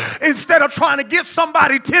image instead of trying to give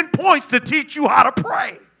somebody 10 points to teach you how to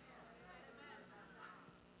pray.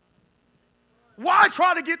 Why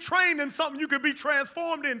try to get trained in something you could be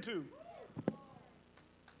transformed into?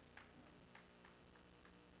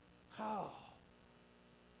 Oh.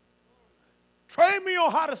 Train me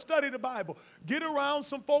on how to study the Bible. Get around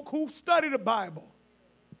some folk who study the Bible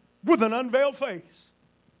with an unveiled face.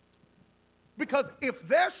 Because if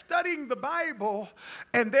they're studying the Bible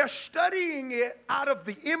and they're studying it out of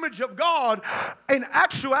the image of God, in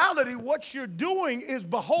actuality, what you're doing is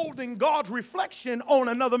beholding God's reflection on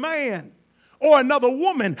another man or another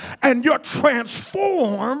woman, and you're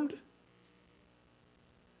transformed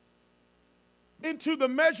into the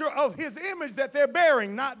measure of his image that they're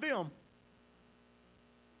bearing, not them.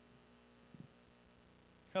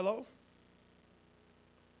 Hello?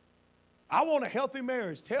 I want a healthy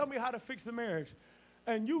marriage. Tell me how to fix the marriage.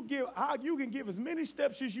 And you can give as many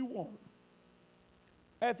steps as you want.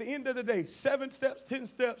 At the end of the day, 7 steps, 10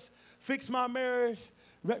 steps, fix my marriage,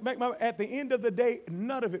 at the end of the day,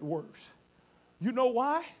 none of it works. You know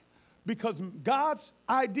why? Because God's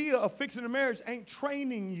idea of fixing a marriage ain't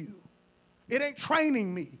training you. It ain't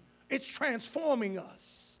training me. It's transforming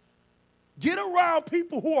us. Get around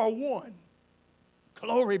people who are one.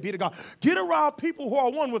 Glory be to God. Get around people who are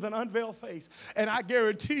one with an unveiled face. And I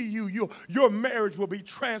guarantee you, your marriage will be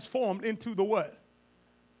transformed into the what?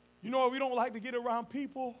 You know, we don't like to get around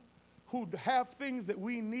people who have things that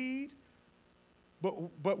we need,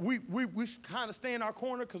 but we kind of stay in our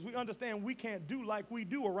corner because we understand we can't do like we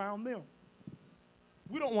do around them.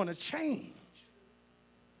 We don't want to change.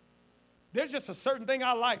 There's just a certain thing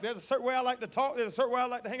I like. There's a certain way I like to talk. There's a certain way I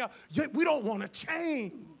like to hang out. We don't want to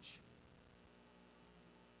change.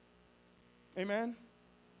 Amen?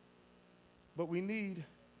 But we need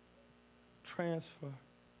transfer.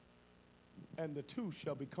 And the two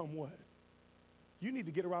shall become what? You need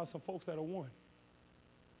to get around some folks that are one.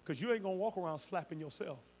 Because you ain't going to walk around slapping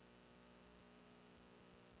yourself.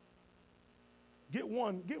 Get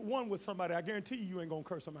one with somebody. I guarantee you ain't going to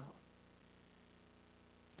curse them out.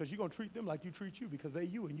 Because you're going to treat them like you treat you because they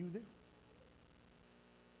you and you them.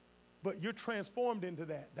 But you're transformed into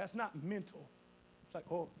that. That's not mental. It's like,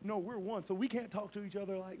 oh, no, we're one, so we can't talk to each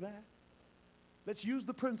other like that. Let's use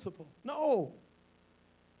the principle. No.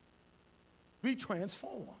 Be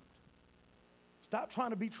transformed. Stop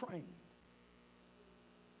trying to be trained.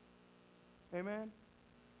 Amen?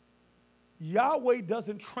 Yahweh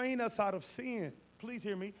doesn't train us out of sin. Please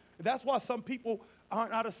hear me. That's why some people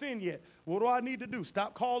aren't out of sin yet. What do I need to do?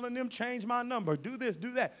 Stop calling them, change my number, do this,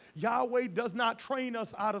 do that. Yahweh does not train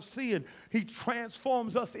us out of sin. He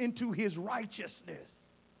transforms us into his righteousness.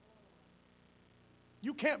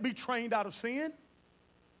 You can't be trained out of sin.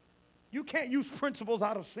 You can't use principles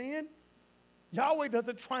out of sin. Yahweh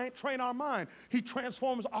doesn't train our mind. He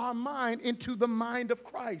transforms our mind into the mind of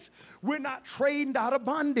Christ. We're not trained out of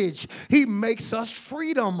bondage. He makes us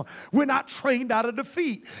freedom. We're not trained out of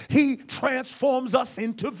defeat. He transforms us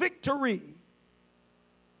into victory.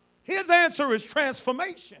 His answer is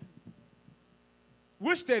transformation.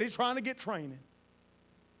 We're steady trying to get training.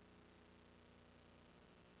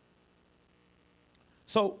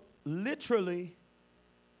 So literally,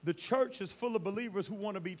 the church is full of believers who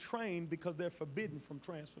want to be trained because they're forbidden from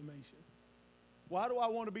transformation. Why do I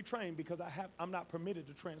want to be trained? Because I'm not permitted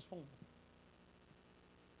to transform.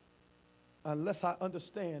 Unless I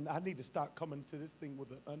understand, I need to start coming to this thing with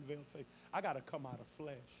an unveiled face. I got to come out of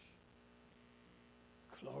flesh.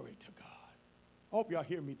 Glory to God. I hope y'all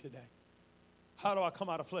hear me today. How do I come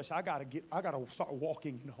out of flesh? I got to start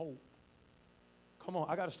walking in hope. Come on,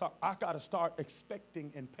 I got to start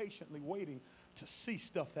expecting and patiently waiting to see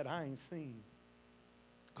stuff that I ain't seen.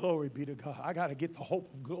 Glory be to God. I got to get the hope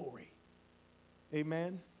of glory.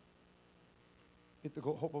 Amen. Get the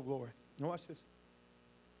hope of glory. Now watch this.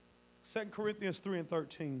 2 Corinthians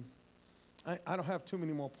 3:13. I don't have too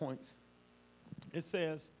many more points. It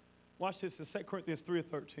says, watch this, in 2 Corinthians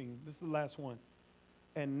 3:13. This is the last one.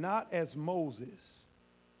 And not as Moses,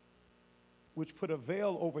 which put a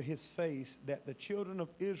veil over his face, that the children of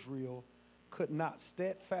Israel could not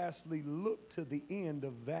steadfastly look to the end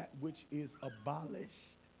of that which is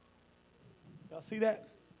abolished. Y'all see that?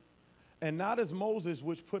 And not as Moses,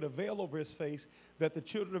 which put a veil over his face, that the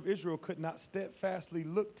children of Israel could not steadfastly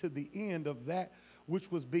look to the end of that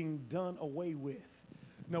which was being done away with.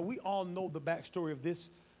 Now, we all know the backstory of this.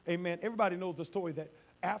 Amen. Everybody knows the story that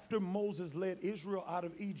after Moses led Israel out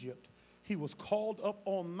of Egypt, he was called up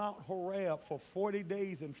on Mount Horeb for 40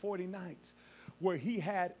 days and 40 nights. Where he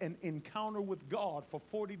had an encounter with God for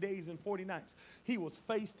 40 days and 40 nights. He was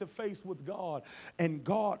face to face with God, and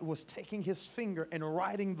God was taking his finger and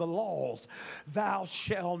writing the laws. Thou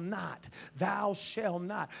shalt not, thou shalt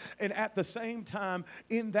not. And at the same time,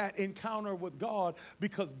 in that encounter with God,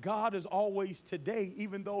 because God is always today,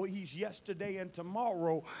 even though he's yesterday and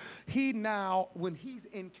tomorrow, he now, when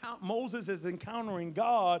Moses is encountering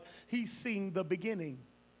God, he's seeing the beginning.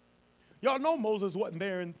 Y'all know Moses wasn't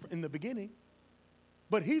there in the beginning.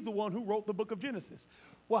 But he's the one who wrote the book of Genesis.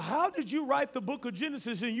 Well, how did you write the book of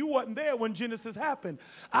Genesis and you wasn't there when Genesis happened?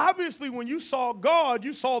 Obviously, when you saw God,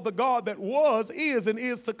 you saw the God that was, is, and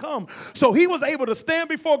is to come. So he was able to stand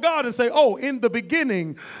before God and say, oh, in the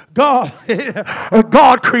beginning, God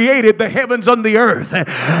created the heavens and the earth.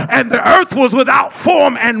 And the earth was without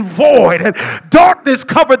form and void. And darkness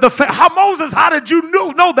covered the face. Moses, how did you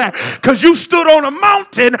know that? Because you stood on a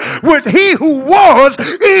mountain with he who was,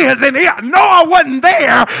 is, and is. No, I wasn't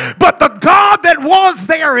there, but the God that was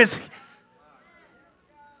there is.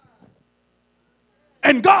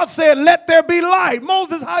 And God said, let there be light.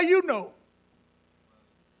 Moses, how you know?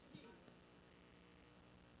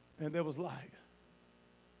 And there was light.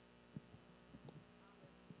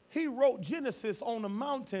 He wrote Genesis on a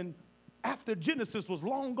mountain after Genesis was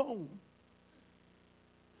long gone.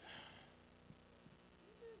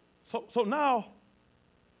 So now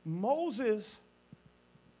Moses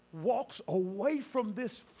walks away from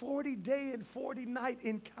this 40-day and 40-night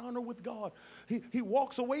encounter with God. He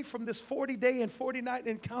walks away from this 40-day and 40-night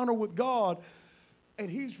encounter with God,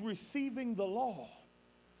 and he's receiving the law.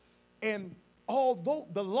 And although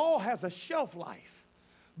the law has a shelf life,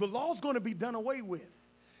 the law's going to be done away with.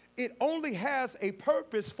 It only has a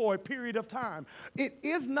purpose for a period of time. It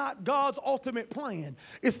is not God's ultimate plan.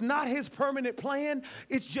 It's not his permanent plan.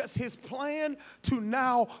 It's just his plan to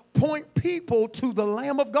now point people to the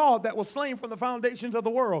Lamb of God that was slain from the foundations of the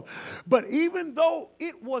world. But even though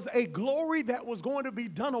it was a glory that was going to be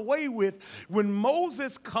done away with, when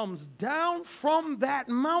Moses comes down from that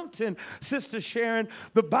mountain, Sister Sharon,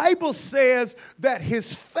 the Bible says that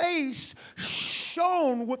his face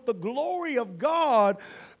shone with the glory of God,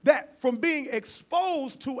 that from being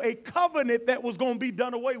exposed to a covenant that was going to be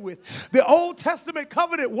done away with. The Old Testament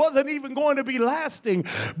covenant wasn't even going to be lasting,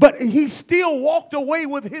 but he still walked away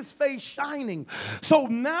with his face shining. So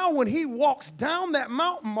now when he walks down that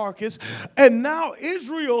mountain, Marcus, and now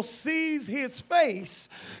Israel sees his face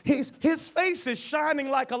is shining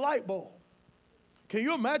like a light bulb. Can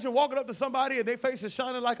you imagine walking up to somebody and their face is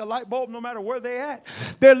shining like a light bulb no matter where they're at?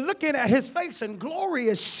 They're looking at his face and glory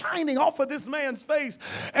is shining off of this man's face.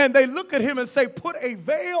 And they look at him and say, put a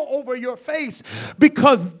veil over your face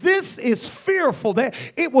because this is fearful.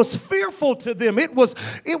 It was fearful to them. It was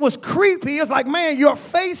creepy. It's like, man, your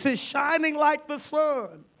face is shining like the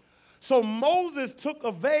sun. So Moses took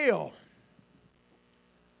a veil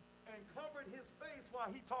and covered his face while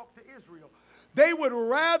he talked to Israel. They would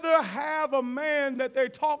rather have a man that they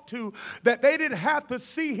talked to that they didn't have to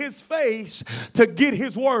see his face to get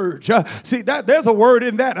his words. See, there's a word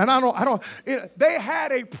in that, and they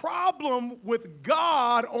had a problem with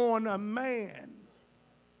God on a man.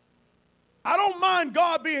 I don't mind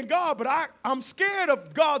God being God, but I'm scared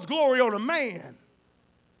of God's glory on a man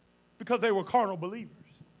because they were carnal believers.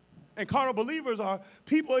 And carnal believers are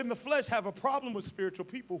people in the flesh have a problem with spiritual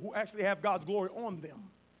people who actually have God's glory on them.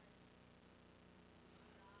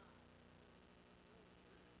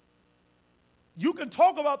 You can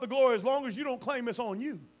talk about the glory as long as you don't claim it's on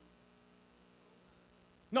you.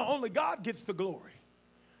 No, only God gets the glory.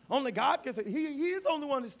 Only God gets it. He is the only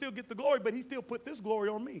one that still gets the glory, but he still put this glory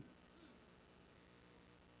on me.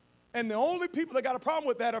 And the only people that got a problem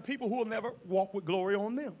with that are people who will never walk with glory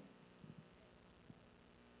on them.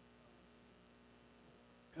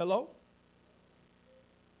 Hello?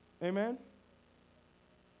 Amen?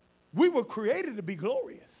 We were created to be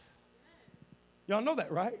glorious. Y'all know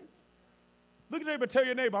that, right? Look at your neighbor, tell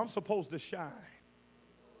your neighbor, I'm supposed to shine.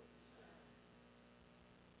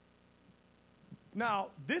 Now,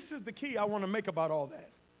 this is the key I want to make about all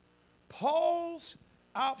that. Paul's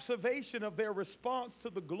observation of their response to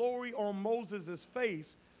the glory on Moses'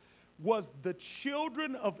 face was the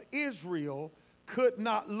children of Israel could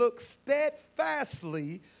not look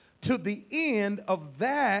steadfastly to the end of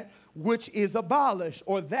that which is abolished,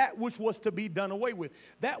 or that which was to be done away with.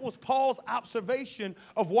 That was Paul's observation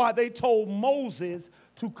of why they told Moses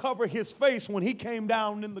to cover his face when he came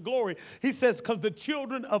down in the glory. He says, because the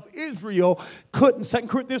children of Israel couldn't, 2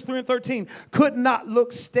 Corinthians 3:13, could not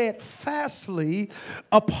look steadfastly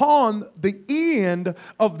upon the end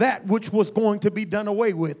of that which was going to be done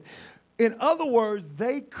away with. In other words,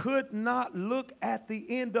 they could not look at the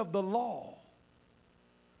end of the law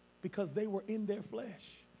because they were in their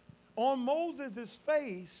flesh. On Moses'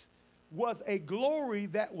 face was a glory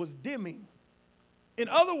that was dimming. In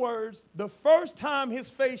other words, the first time his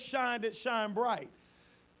face shined, it shined bright.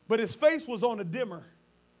 But his face was on a dimmer.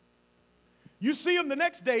 You see him the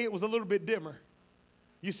next day, it was a little bit dimmer.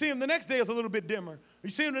 You see him the next day, it's a little bit dimmer. You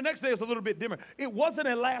see him the next day, it's a little bit dimmer. It wasn't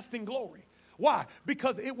a lasting glory. Why?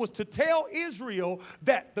 Because it was to tell Israel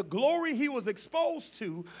that the glory he was exposed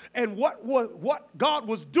to and what God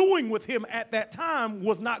was doing with him at that time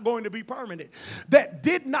was not going to be permanent. That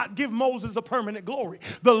did not give Moses a permanent glory.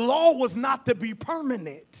 The law was not to be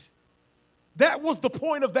permanent. That was the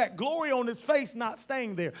point of that glory on his face not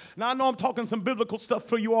staying there. Now, I know I'm talking some biblical stuff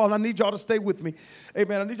for you all. I need y'all to stay with me.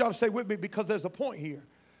 Amen. I need y'all to stay with me because there's a point here.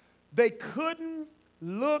 They couldn't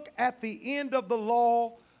look at the end of the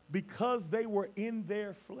law because they were in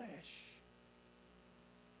their flesh.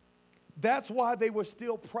 That's why they were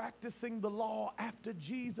still practicing the law after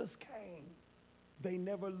Jesus came. They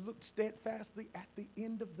never looked steadfastly at the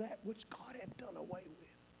end of that which God had done away with.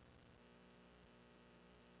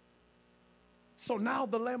 So now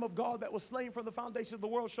the Lamb of God that was slain from the foundation of the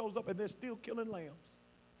world shows up, and they're still killing lambs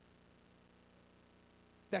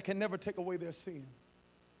that can never take away their sin.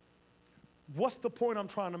 What's the point I'm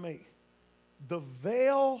trying to make? The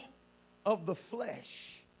veil of the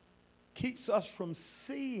flesh keeps us from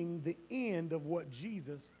seeing the end of what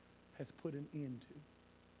Jesus has put an end to.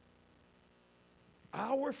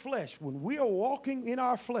 Our flesh, when we are walking in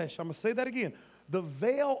our flesh, I'm going to say that again, the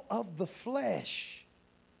veil of the flesh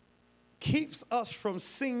keeps us from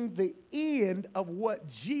seeing the end of what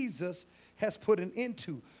Jesus has put an end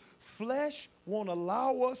to. Flesh won't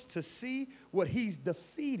allow us to see what he's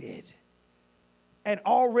defeated and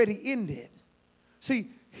already ended.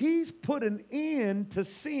 See, he's put an end to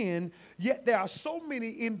sin, yet there are so many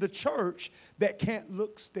in the church that can't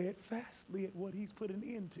look steadfastly at what he's put an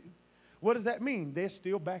end to. What does that mean? They're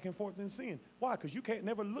still back and forth in sin. Why? Because you can't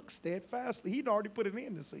never look steadfastly. He'd already put an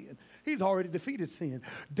end to sin. He's already defeated sin.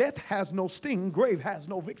 Death has no sting. Grave has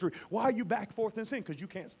no victory. Why are you back and forth in sin? Because you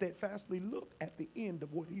can't steadfastly look at the end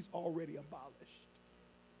of what he's already abolished.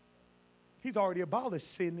 He's already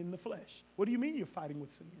abolished sin in the flesh. What do you mean you're fighting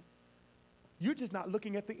with sin? You're just not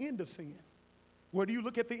looking at the end of sin. Where do you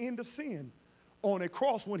look at the end of sin? On a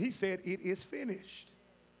cross when he said, it is finished.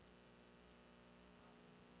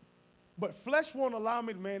 But flesh won't allow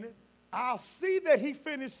me to man it. I'll see that he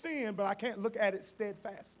finished sin, but I can't look at it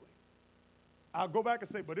steadfastly. I'll go back and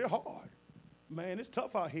say, but it's hard. Man, it's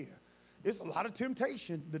tough out here. It's a lot of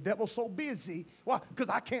temptation. The devil's so busy. Why? Because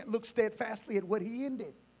I can't look steadfastly at what he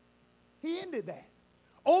ended. He ended that.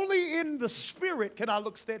 Only in the spirit can I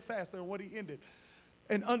look steadfastly on what he ended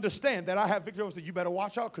and understand that I have victory. So you better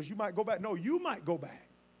watch out because you might go back. No, you might go back.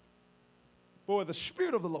 But where the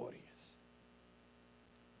spirit of the Lord is,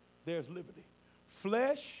 there's liberty.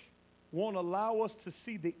 Flesh won't allow us to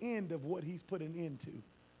see the end of what he's put an end to.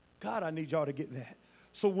 God, I need y'all to get that.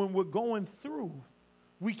 So when we're going through,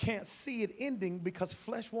 we can't see it ending because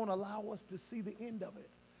flesh won't allow us to see the end of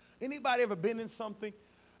it. Anybody ever been in something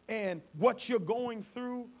and what you're going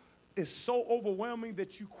through is so overwhelming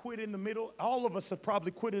that you quit in the middle? All of us have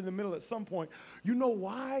probably quit in the middle at some point. You know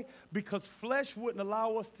why? Because flesh wouldn't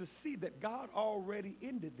allow us to see that God already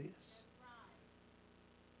ended this.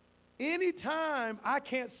 Anytime I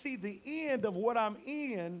can't see the end of what I'm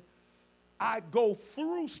in, I go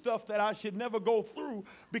through stuff that I should never go through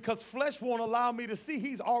because flesh won't allow me to see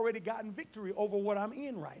he's already gotten victory over what I'm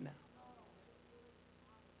in right now.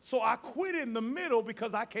 So I quit in the middle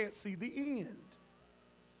because I can't see the end.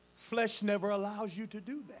 Flesh never allows you to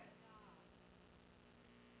do that.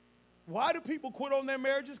 Why do people quit on their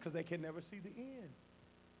marriages? Because they can never see the end.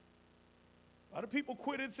 Why do people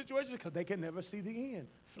quit in situations? Because they can never see the end.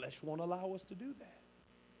 Flesh won't allow us to do that.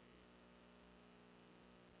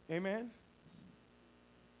 Amen?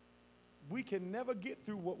 We can never get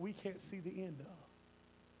through what we can't see the end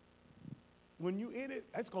of. When you in it,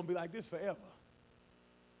 it's going to be like this forever.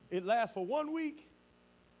 It lasts for 1 week.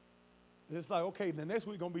 It's like, okay, the next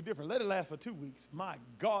week going to be different. Let it last for 2 weeks. My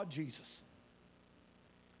God, Jesus.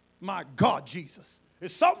 My God, Jesus.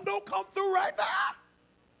 If something don't come through right now,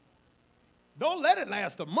 don't let it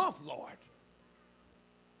last a month, Lord.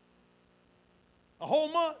 A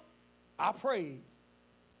whole month, I prayed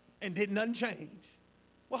and did nothing change.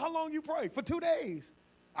 Well, how long you prayed? For 2 days.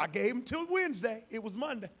 I gave him till Wednesday. It was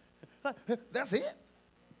Monday. That's it?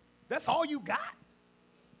 That's all you got?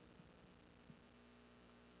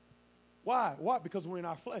 Why? Why? Because we're in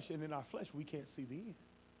our flesh, and in our flesh, we can't see the end.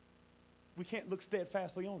 We can't look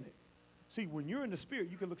steadfastly on it. See, when you're in the spirit,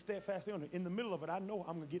 you can look steadfastly on it. In the middle of it, I know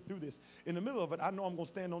I'm going to get through this. In the middle of it, I know I'm going to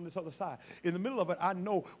stand on this other side. In the middle of it, I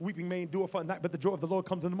know weeping may endure for a night, but the joy of the Lord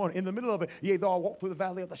comes in the morning. In the middle of it, yea, though I walk through the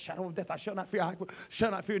valley of the shadow of death, I shall not fear. I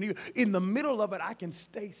shall not fear neither. In the middle of it, I can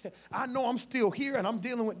stay. I know I'm still here, and I'm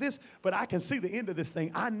dealing with this, but I can see the end of this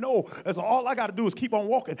thing. I know as all I got to do is keep on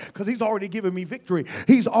walking because he's already given me victory.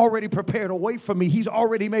 He's already prepared a way for me. He's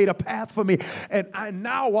already made a path for me. And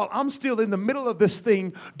now, while I'm still in the middle of this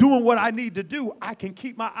thing, doing what I need to do, I can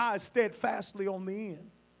keep my eyes steadfastly on the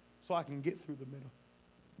end so I can get through the middle.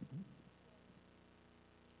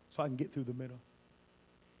 So I can get through the middle.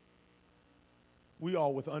 We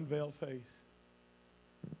all with unveiled face,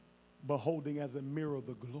 beholding as a mirror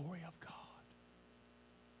the glory of God,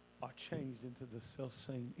 are changed into the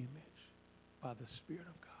selfsame image by the Spirit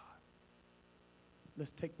of God.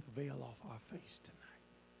 Let's take the veil off our face tonight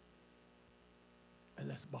and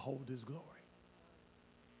let's behold his glory.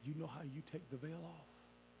 You know how you take the veil off?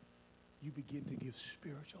 You begin to give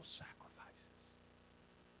spiritual sacrifices.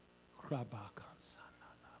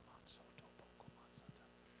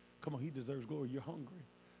 Come on, he deserves glory. You're hungry.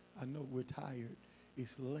 I know we're tired.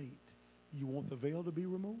 It's late. You want the veil to be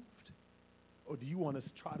removed? Or do you want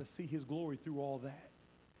to try to see his glory through all that?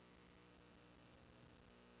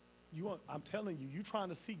 I'm telling you, you trying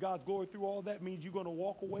to see God's glory through all that means you're going to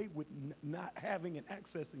walk away with not having and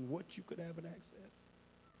accessing what you could have and access.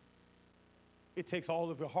 It takes all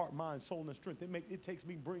of your heart, mind, soul, and strength. It takes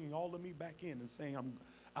me bringing all of me back in and saying,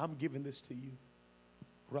 I'm giving this to you.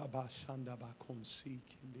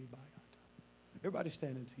 Everybody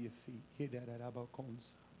standing to your feet.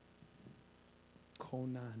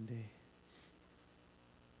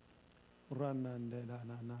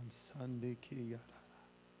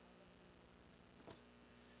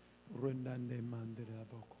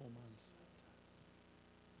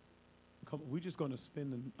 Come on, we're just going to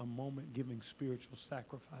spend a moment giving spiritual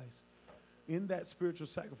sacrifice. In that spiritual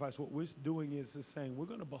sacrifice, what we're doing is saying, we're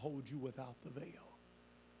going to behold you without the veil.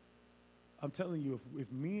 I'm telling you,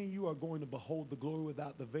 if me and you are going to behold the glory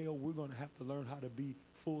without the veil, we're going to have to learn how to be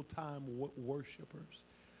full-time worshipers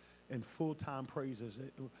and full-time praisers.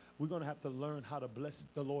 We're going to have to learn how to bless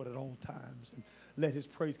the Lord at all times and let his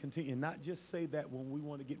praise continue. And not just say that when we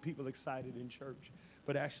want to get people excited in church,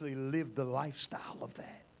 but actually live the lifestyle of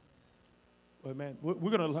that. Well, man,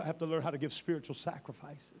 we're going to have to learn how to give spiritual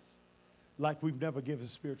sacrifices like we've never given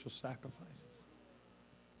spiritual sacrifices.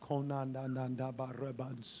 Come on,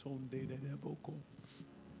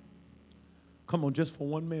 just for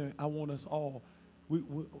 1 minute, I want us all.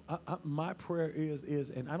 My prayer is,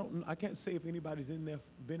 and I can't say if anybody's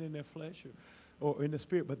been in their flesh or in the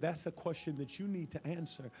spirit, but that's a question that you need to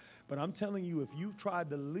answer. But I'm telling you, if you've tried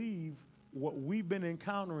to leave what we've been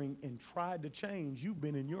encountering and tried to change, you've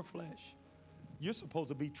been in your flesh. You're supposed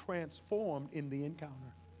to be transformed in the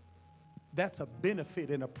encounter. That's a benefit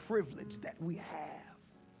and a privilege that we have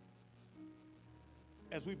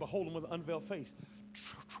as we behold him with an unveiled face.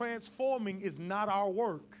 Transforming is not our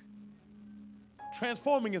work.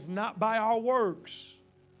 Transforming is not by our works.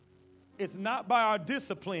 It's not by our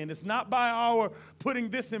discipline. It's not by our putting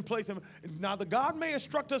this in place. Now, the God may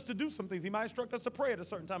instruct us to do some things. He might instruct us to pray at a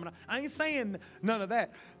certain time. And I ain't saying none of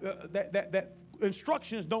that. That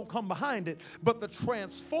instructions don't come behind it. But the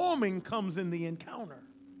transforming comes in the encounter.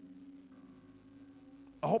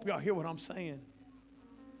 I hope y'all hear what I'm saying.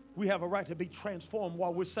 We have a right to be transformed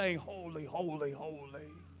while we're saying, holy, holy,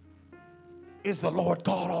 holy is the Lord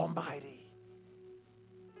God Almighty.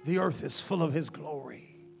 The earth is full of his glory.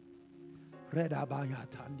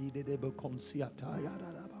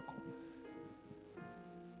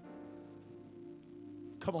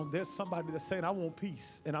 Come on, there's somebody that's saying, I want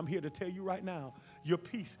peace. And I'm here to tell you right now, your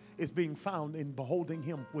peace is being found in beholding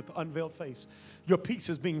him with the unveiled face. Your peace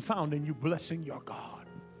is being found in you blessing your God.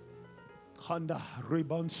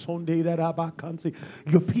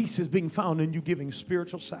 Your peace is being found in you giving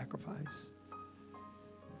spiritual sacrifice.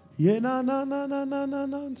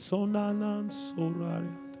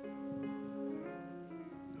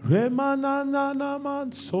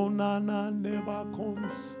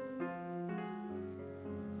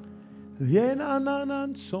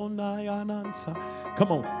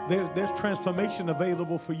 Come on, there's transformation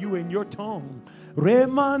available for you in your tongue.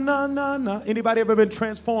 Anybody ever been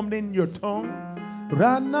transformed in your tongue?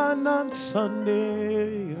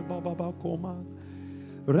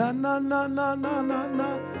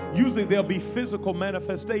 Usually there'll be physical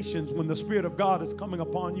manifestations when the Spirit of God is coming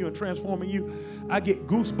upon you and transforming you. I get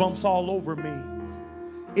goosebumps all over me.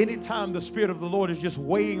 Anytime the Spirit of the Lord is just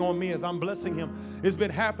weighing on me as I'm blessing him, it's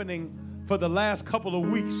been happening for the last couple of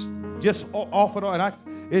weeks, just off and on.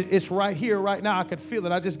 It's right here, right now. I can feel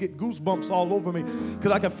it. I just get goosebumps all over me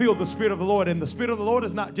because I can feel the Spirit of the Lord. And the Spirit of the Lord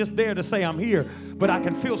is not just there to say I'm here, but I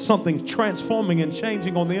can feel something transforming and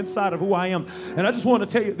changing on the inside of who I am. And I just want to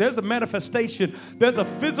tell you, there's a manifestation. There's a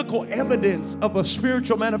physical evidence of a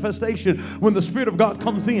spiritual manifestation when the Spirit of God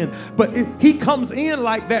comes in. But he comes in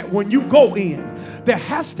like that when you go in. There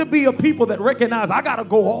has to be a people that recognize I got to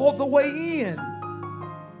go all the way in.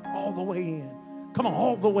 All the way in. Come on,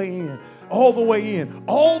 all the way in. All the way in.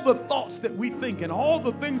 All the thoughts that we think and all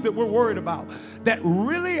the things that we're worried about that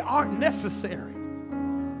really aren't necessary.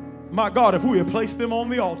 My God, if we had placed them on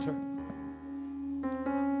the altar.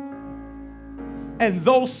 And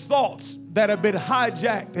those thoughts that have been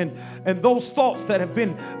hijacked and those thoughts that have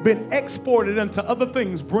been exported into other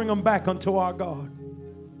things, bring them back unto our God.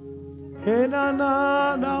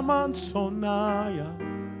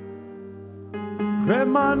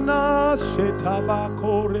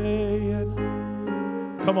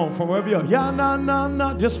 Come on, from wherever you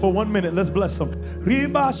are. Just for 1 minute, let's bless them.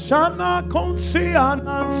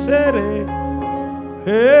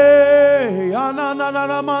 Hey,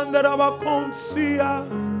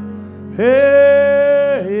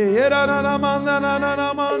 Hey,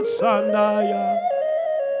 sandaya.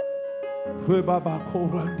 Rebaba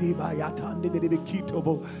korandi bayatande de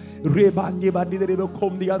bekitobo. Rebandi bandi de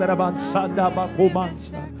bekomdi adaraban sanda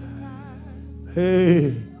bakomansa.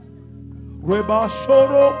 Hey, Reba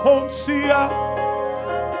shoro konsia.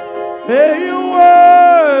 Hey, you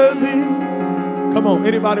worthy. Come on,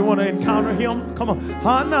 anybody want to encounter him? Come on.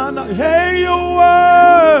 Hey, you're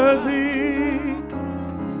worthy.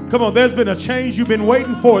 Come on, there's been a change you've been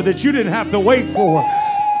waiting for that you didn't have to wait for.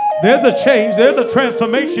 There's a change, there's a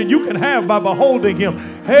transformation you can have by beholding him.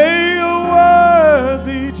 Hey, you're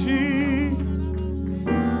worthy, Jesus.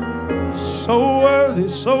 So worthy,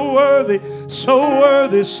 so worthy, so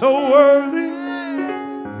worthy, so worthy.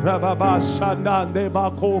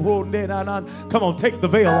 Come on, take the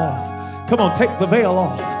veil off. Come on, take the veil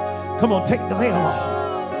off. Come on, take the veil off.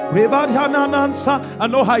 I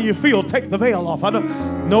know how you feel. Take the veil off. I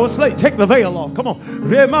know it's late. Take the veil off. Come on.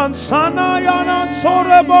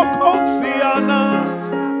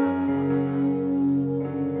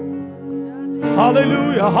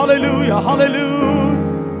 Hallelujah, hallelujah, hallelujah.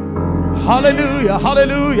 Hallelujah,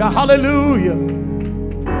 hallelujah, hallelujah.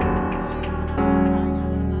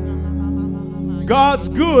 God's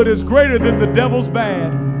good is greater than the devil's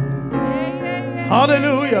bad.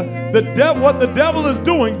 Hallelujah. What the devil is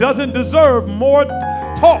doing doesn't deserve more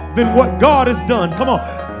talk than what God has done. Come on.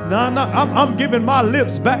 I'm giving my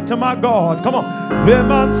lips back to my God. Come on.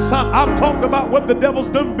 I've talked about what the devil's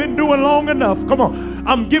been doing long enough. Come on.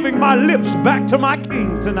 I'm giving my lips back to my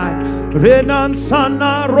King tonight.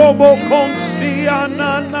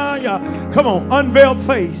 Come on. Unveiled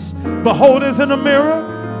face. Behold us in the mirror.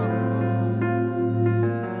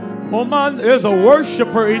 Oh man, there's a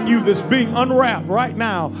worshiper in you that's being unwrapped right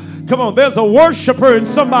now. Come on, there's a worshiper in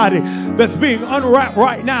somebody that's being unwrapped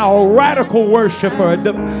right now. A radical worshiper, a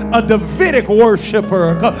Davidic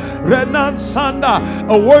worshiper,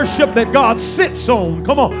 a worship that God sits on.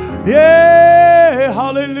 Come on, yeah,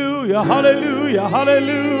 hallelujah, hallelujah,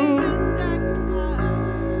 hallelujah.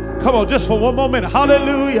 Come on, just for one more minute.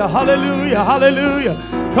 Hallelujah, hallelujah, hallelujah.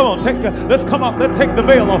 Come on, let's come up, let's take the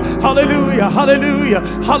veil off. Hallelujah, hallelujah,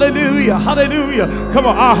 hallelujah, hallelujah. Come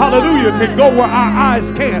on, our hallelujah can go where our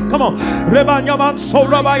eyes can't. Come on.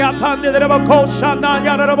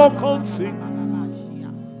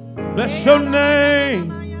 Bless your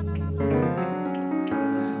name.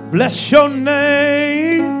 Bless your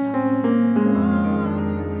name.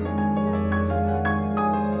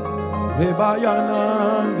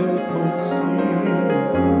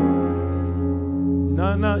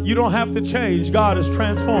 You don't have to change. God is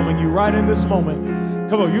transforming you right in this moment.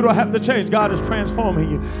 Come on, you don't have to change. God is transforming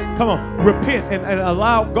you. Come on, repent and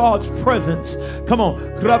allow God's presence. Come on,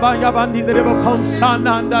 come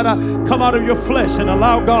out of your flesh and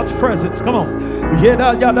allow God's presence. Come on.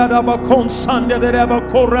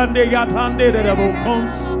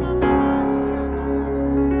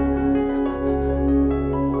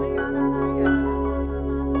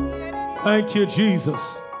 Thank you, Jesus.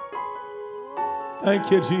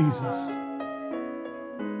 Thank you, Jesus.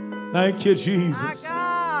 Thank you, Jesus.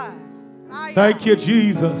 Thank you,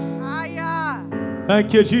 Jesus.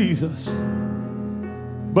 Thank you, Jesus.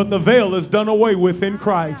 But the veil is done away with in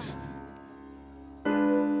Christ.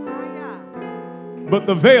 But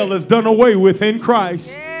the veil is done away with in Christ.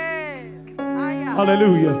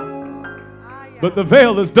 Hallelujah. But the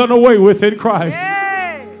veil is done away with in Christ.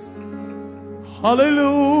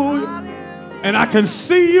 Hallelujah. And I can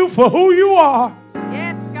see you for who you are.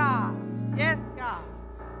 Yes, God. Yes, God.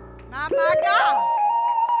 My God.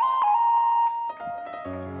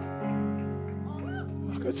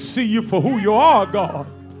 I can see you for who you are, God.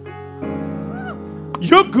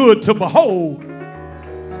 You're good to behold.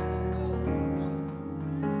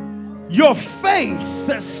 Your face,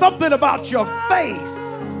 there's something about your face.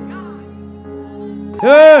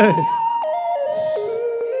 Hey.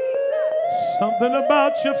 Something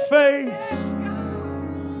about your face.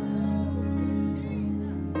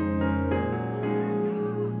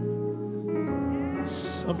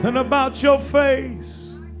 Something about your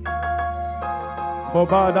face.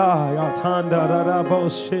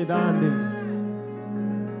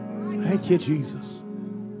 Thank you, Jesus.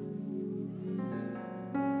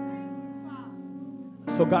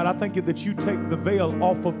 So God, I thank you that you take the veil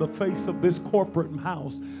off of the face of this corporate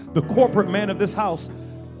house, the corporate man of this house.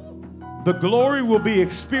 The glory will be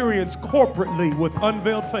experienced corporately with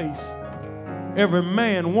unveiled face. Every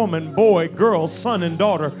man, woman, boy, girl, son, and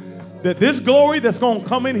daughter. That this glory that's going to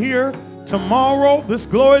come in here tomorrow, this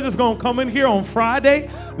glory that's going to come in here on Friday,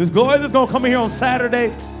 this glory that's going to come in here on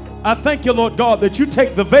Saturday. I thank you, Lord God, that you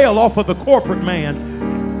take the veil off of the corporate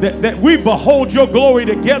man that we behold your glory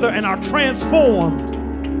together and are transformed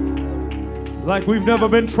like we've never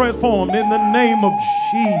been transformed in the name of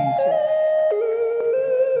Jesus.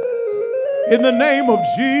 In the name of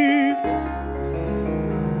Jesus.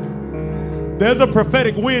 There's a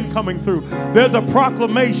prophetic wind coming through. There's a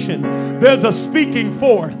proclamation. There's a speaking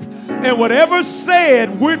forth. And whatever's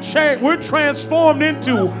said, we're transformed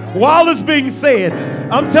into while it's being said.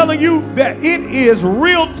 I'm telling you that it is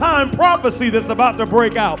real-time prophecy that's about to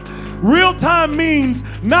break out. Real time means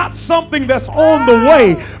not something that's on the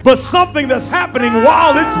way, but something that's happening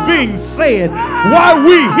while it's being said. While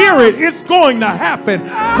we hear it, it's going to happen.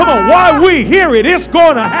 Come on, while we hear it, it's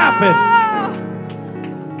going to happen.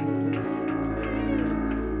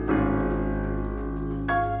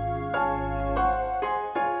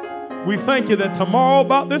 We thank you that tomorrow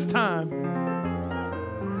about this time,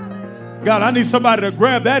 God, I need somebody to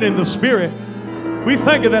grab that in the spirit. We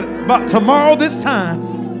thank you that about tomorrow this time,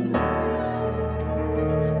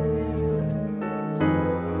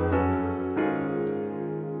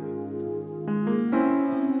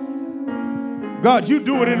 God, you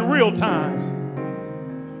do it in real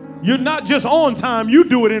time. You're not just on time, you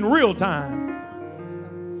do it in real time.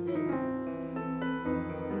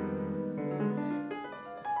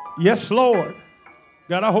 Yes, Lord.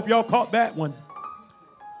 God, I hope y'all caught that one.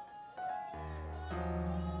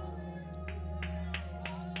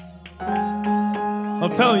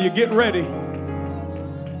 I'm telling you, get ready.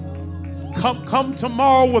 Come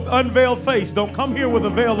tomorrow with unveiled face. Don't come here with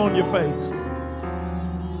a veil on your face.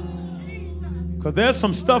 Because there's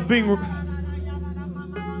some stuff being...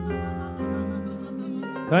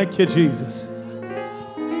 Thank you, Jesus.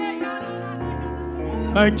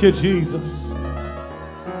 Thank you, Jesus.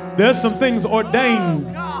 There's some things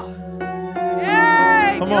ordained. Come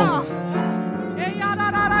on.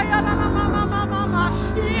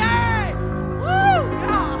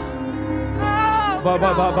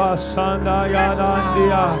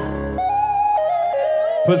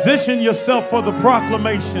 Position yourself for the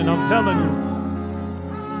proclamation. I'm telling you.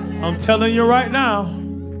 I'm telling you right now.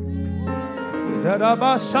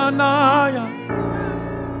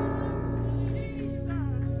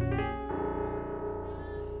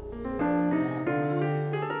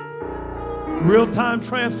 Real-time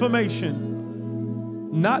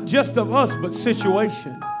transformation. Not just of us, but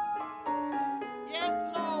situation.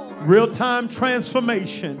 Yes, Lord. Real-time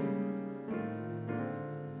transformation.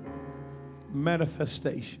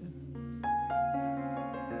 Manifestation.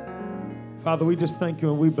 Father, we just thank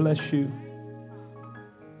you and we bless you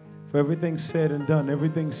for everything said and done,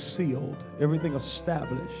 everything sealed, everything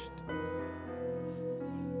established.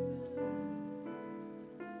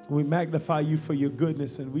 We magnify you for your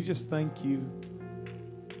goodness, and we just thank you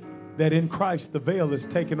that in Christ the veil is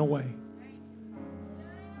taken away.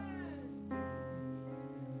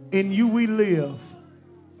 In you we live,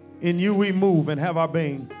 in you we move and have our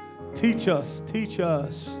being. Teach us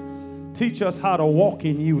how to walk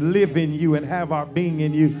in you, live in you, and have our being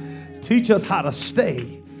in you. Teach us how to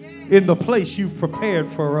stay in the place you've prepared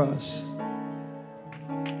for us.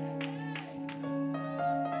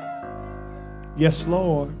 Yes,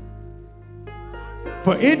 Lord.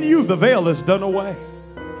 For in you the veil is done away.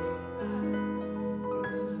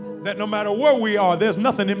 That no matter where we are, there's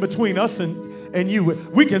nothing in between us and you.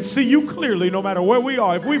 We can see you clearly no matter where we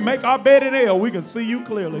are. If we make our bed in hell, we can see you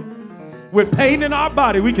clearly. With pain in our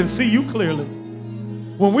body, we can see you clearly.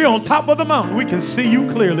 When we're on top of the mountain, we can see you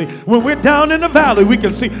clearly. When we're down in the valley, we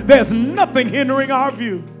can see there's nothing hindering our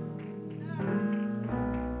view.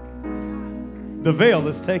 The veil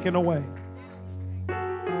is taken away.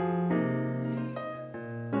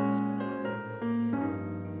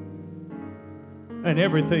 And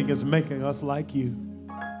everything is making us like you.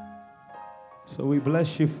 So we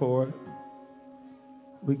bless you for it.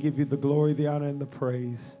 We give you the glory, the honor, and the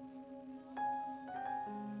praise.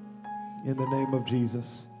 In the name of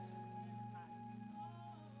Jesus.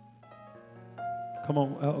 Come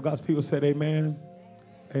on, God's people said amen,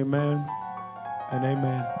 amen, and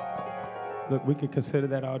amen. Look, we can consider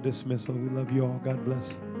that our dismissal. We love you all. God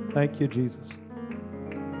bless. Thank you, Jesus.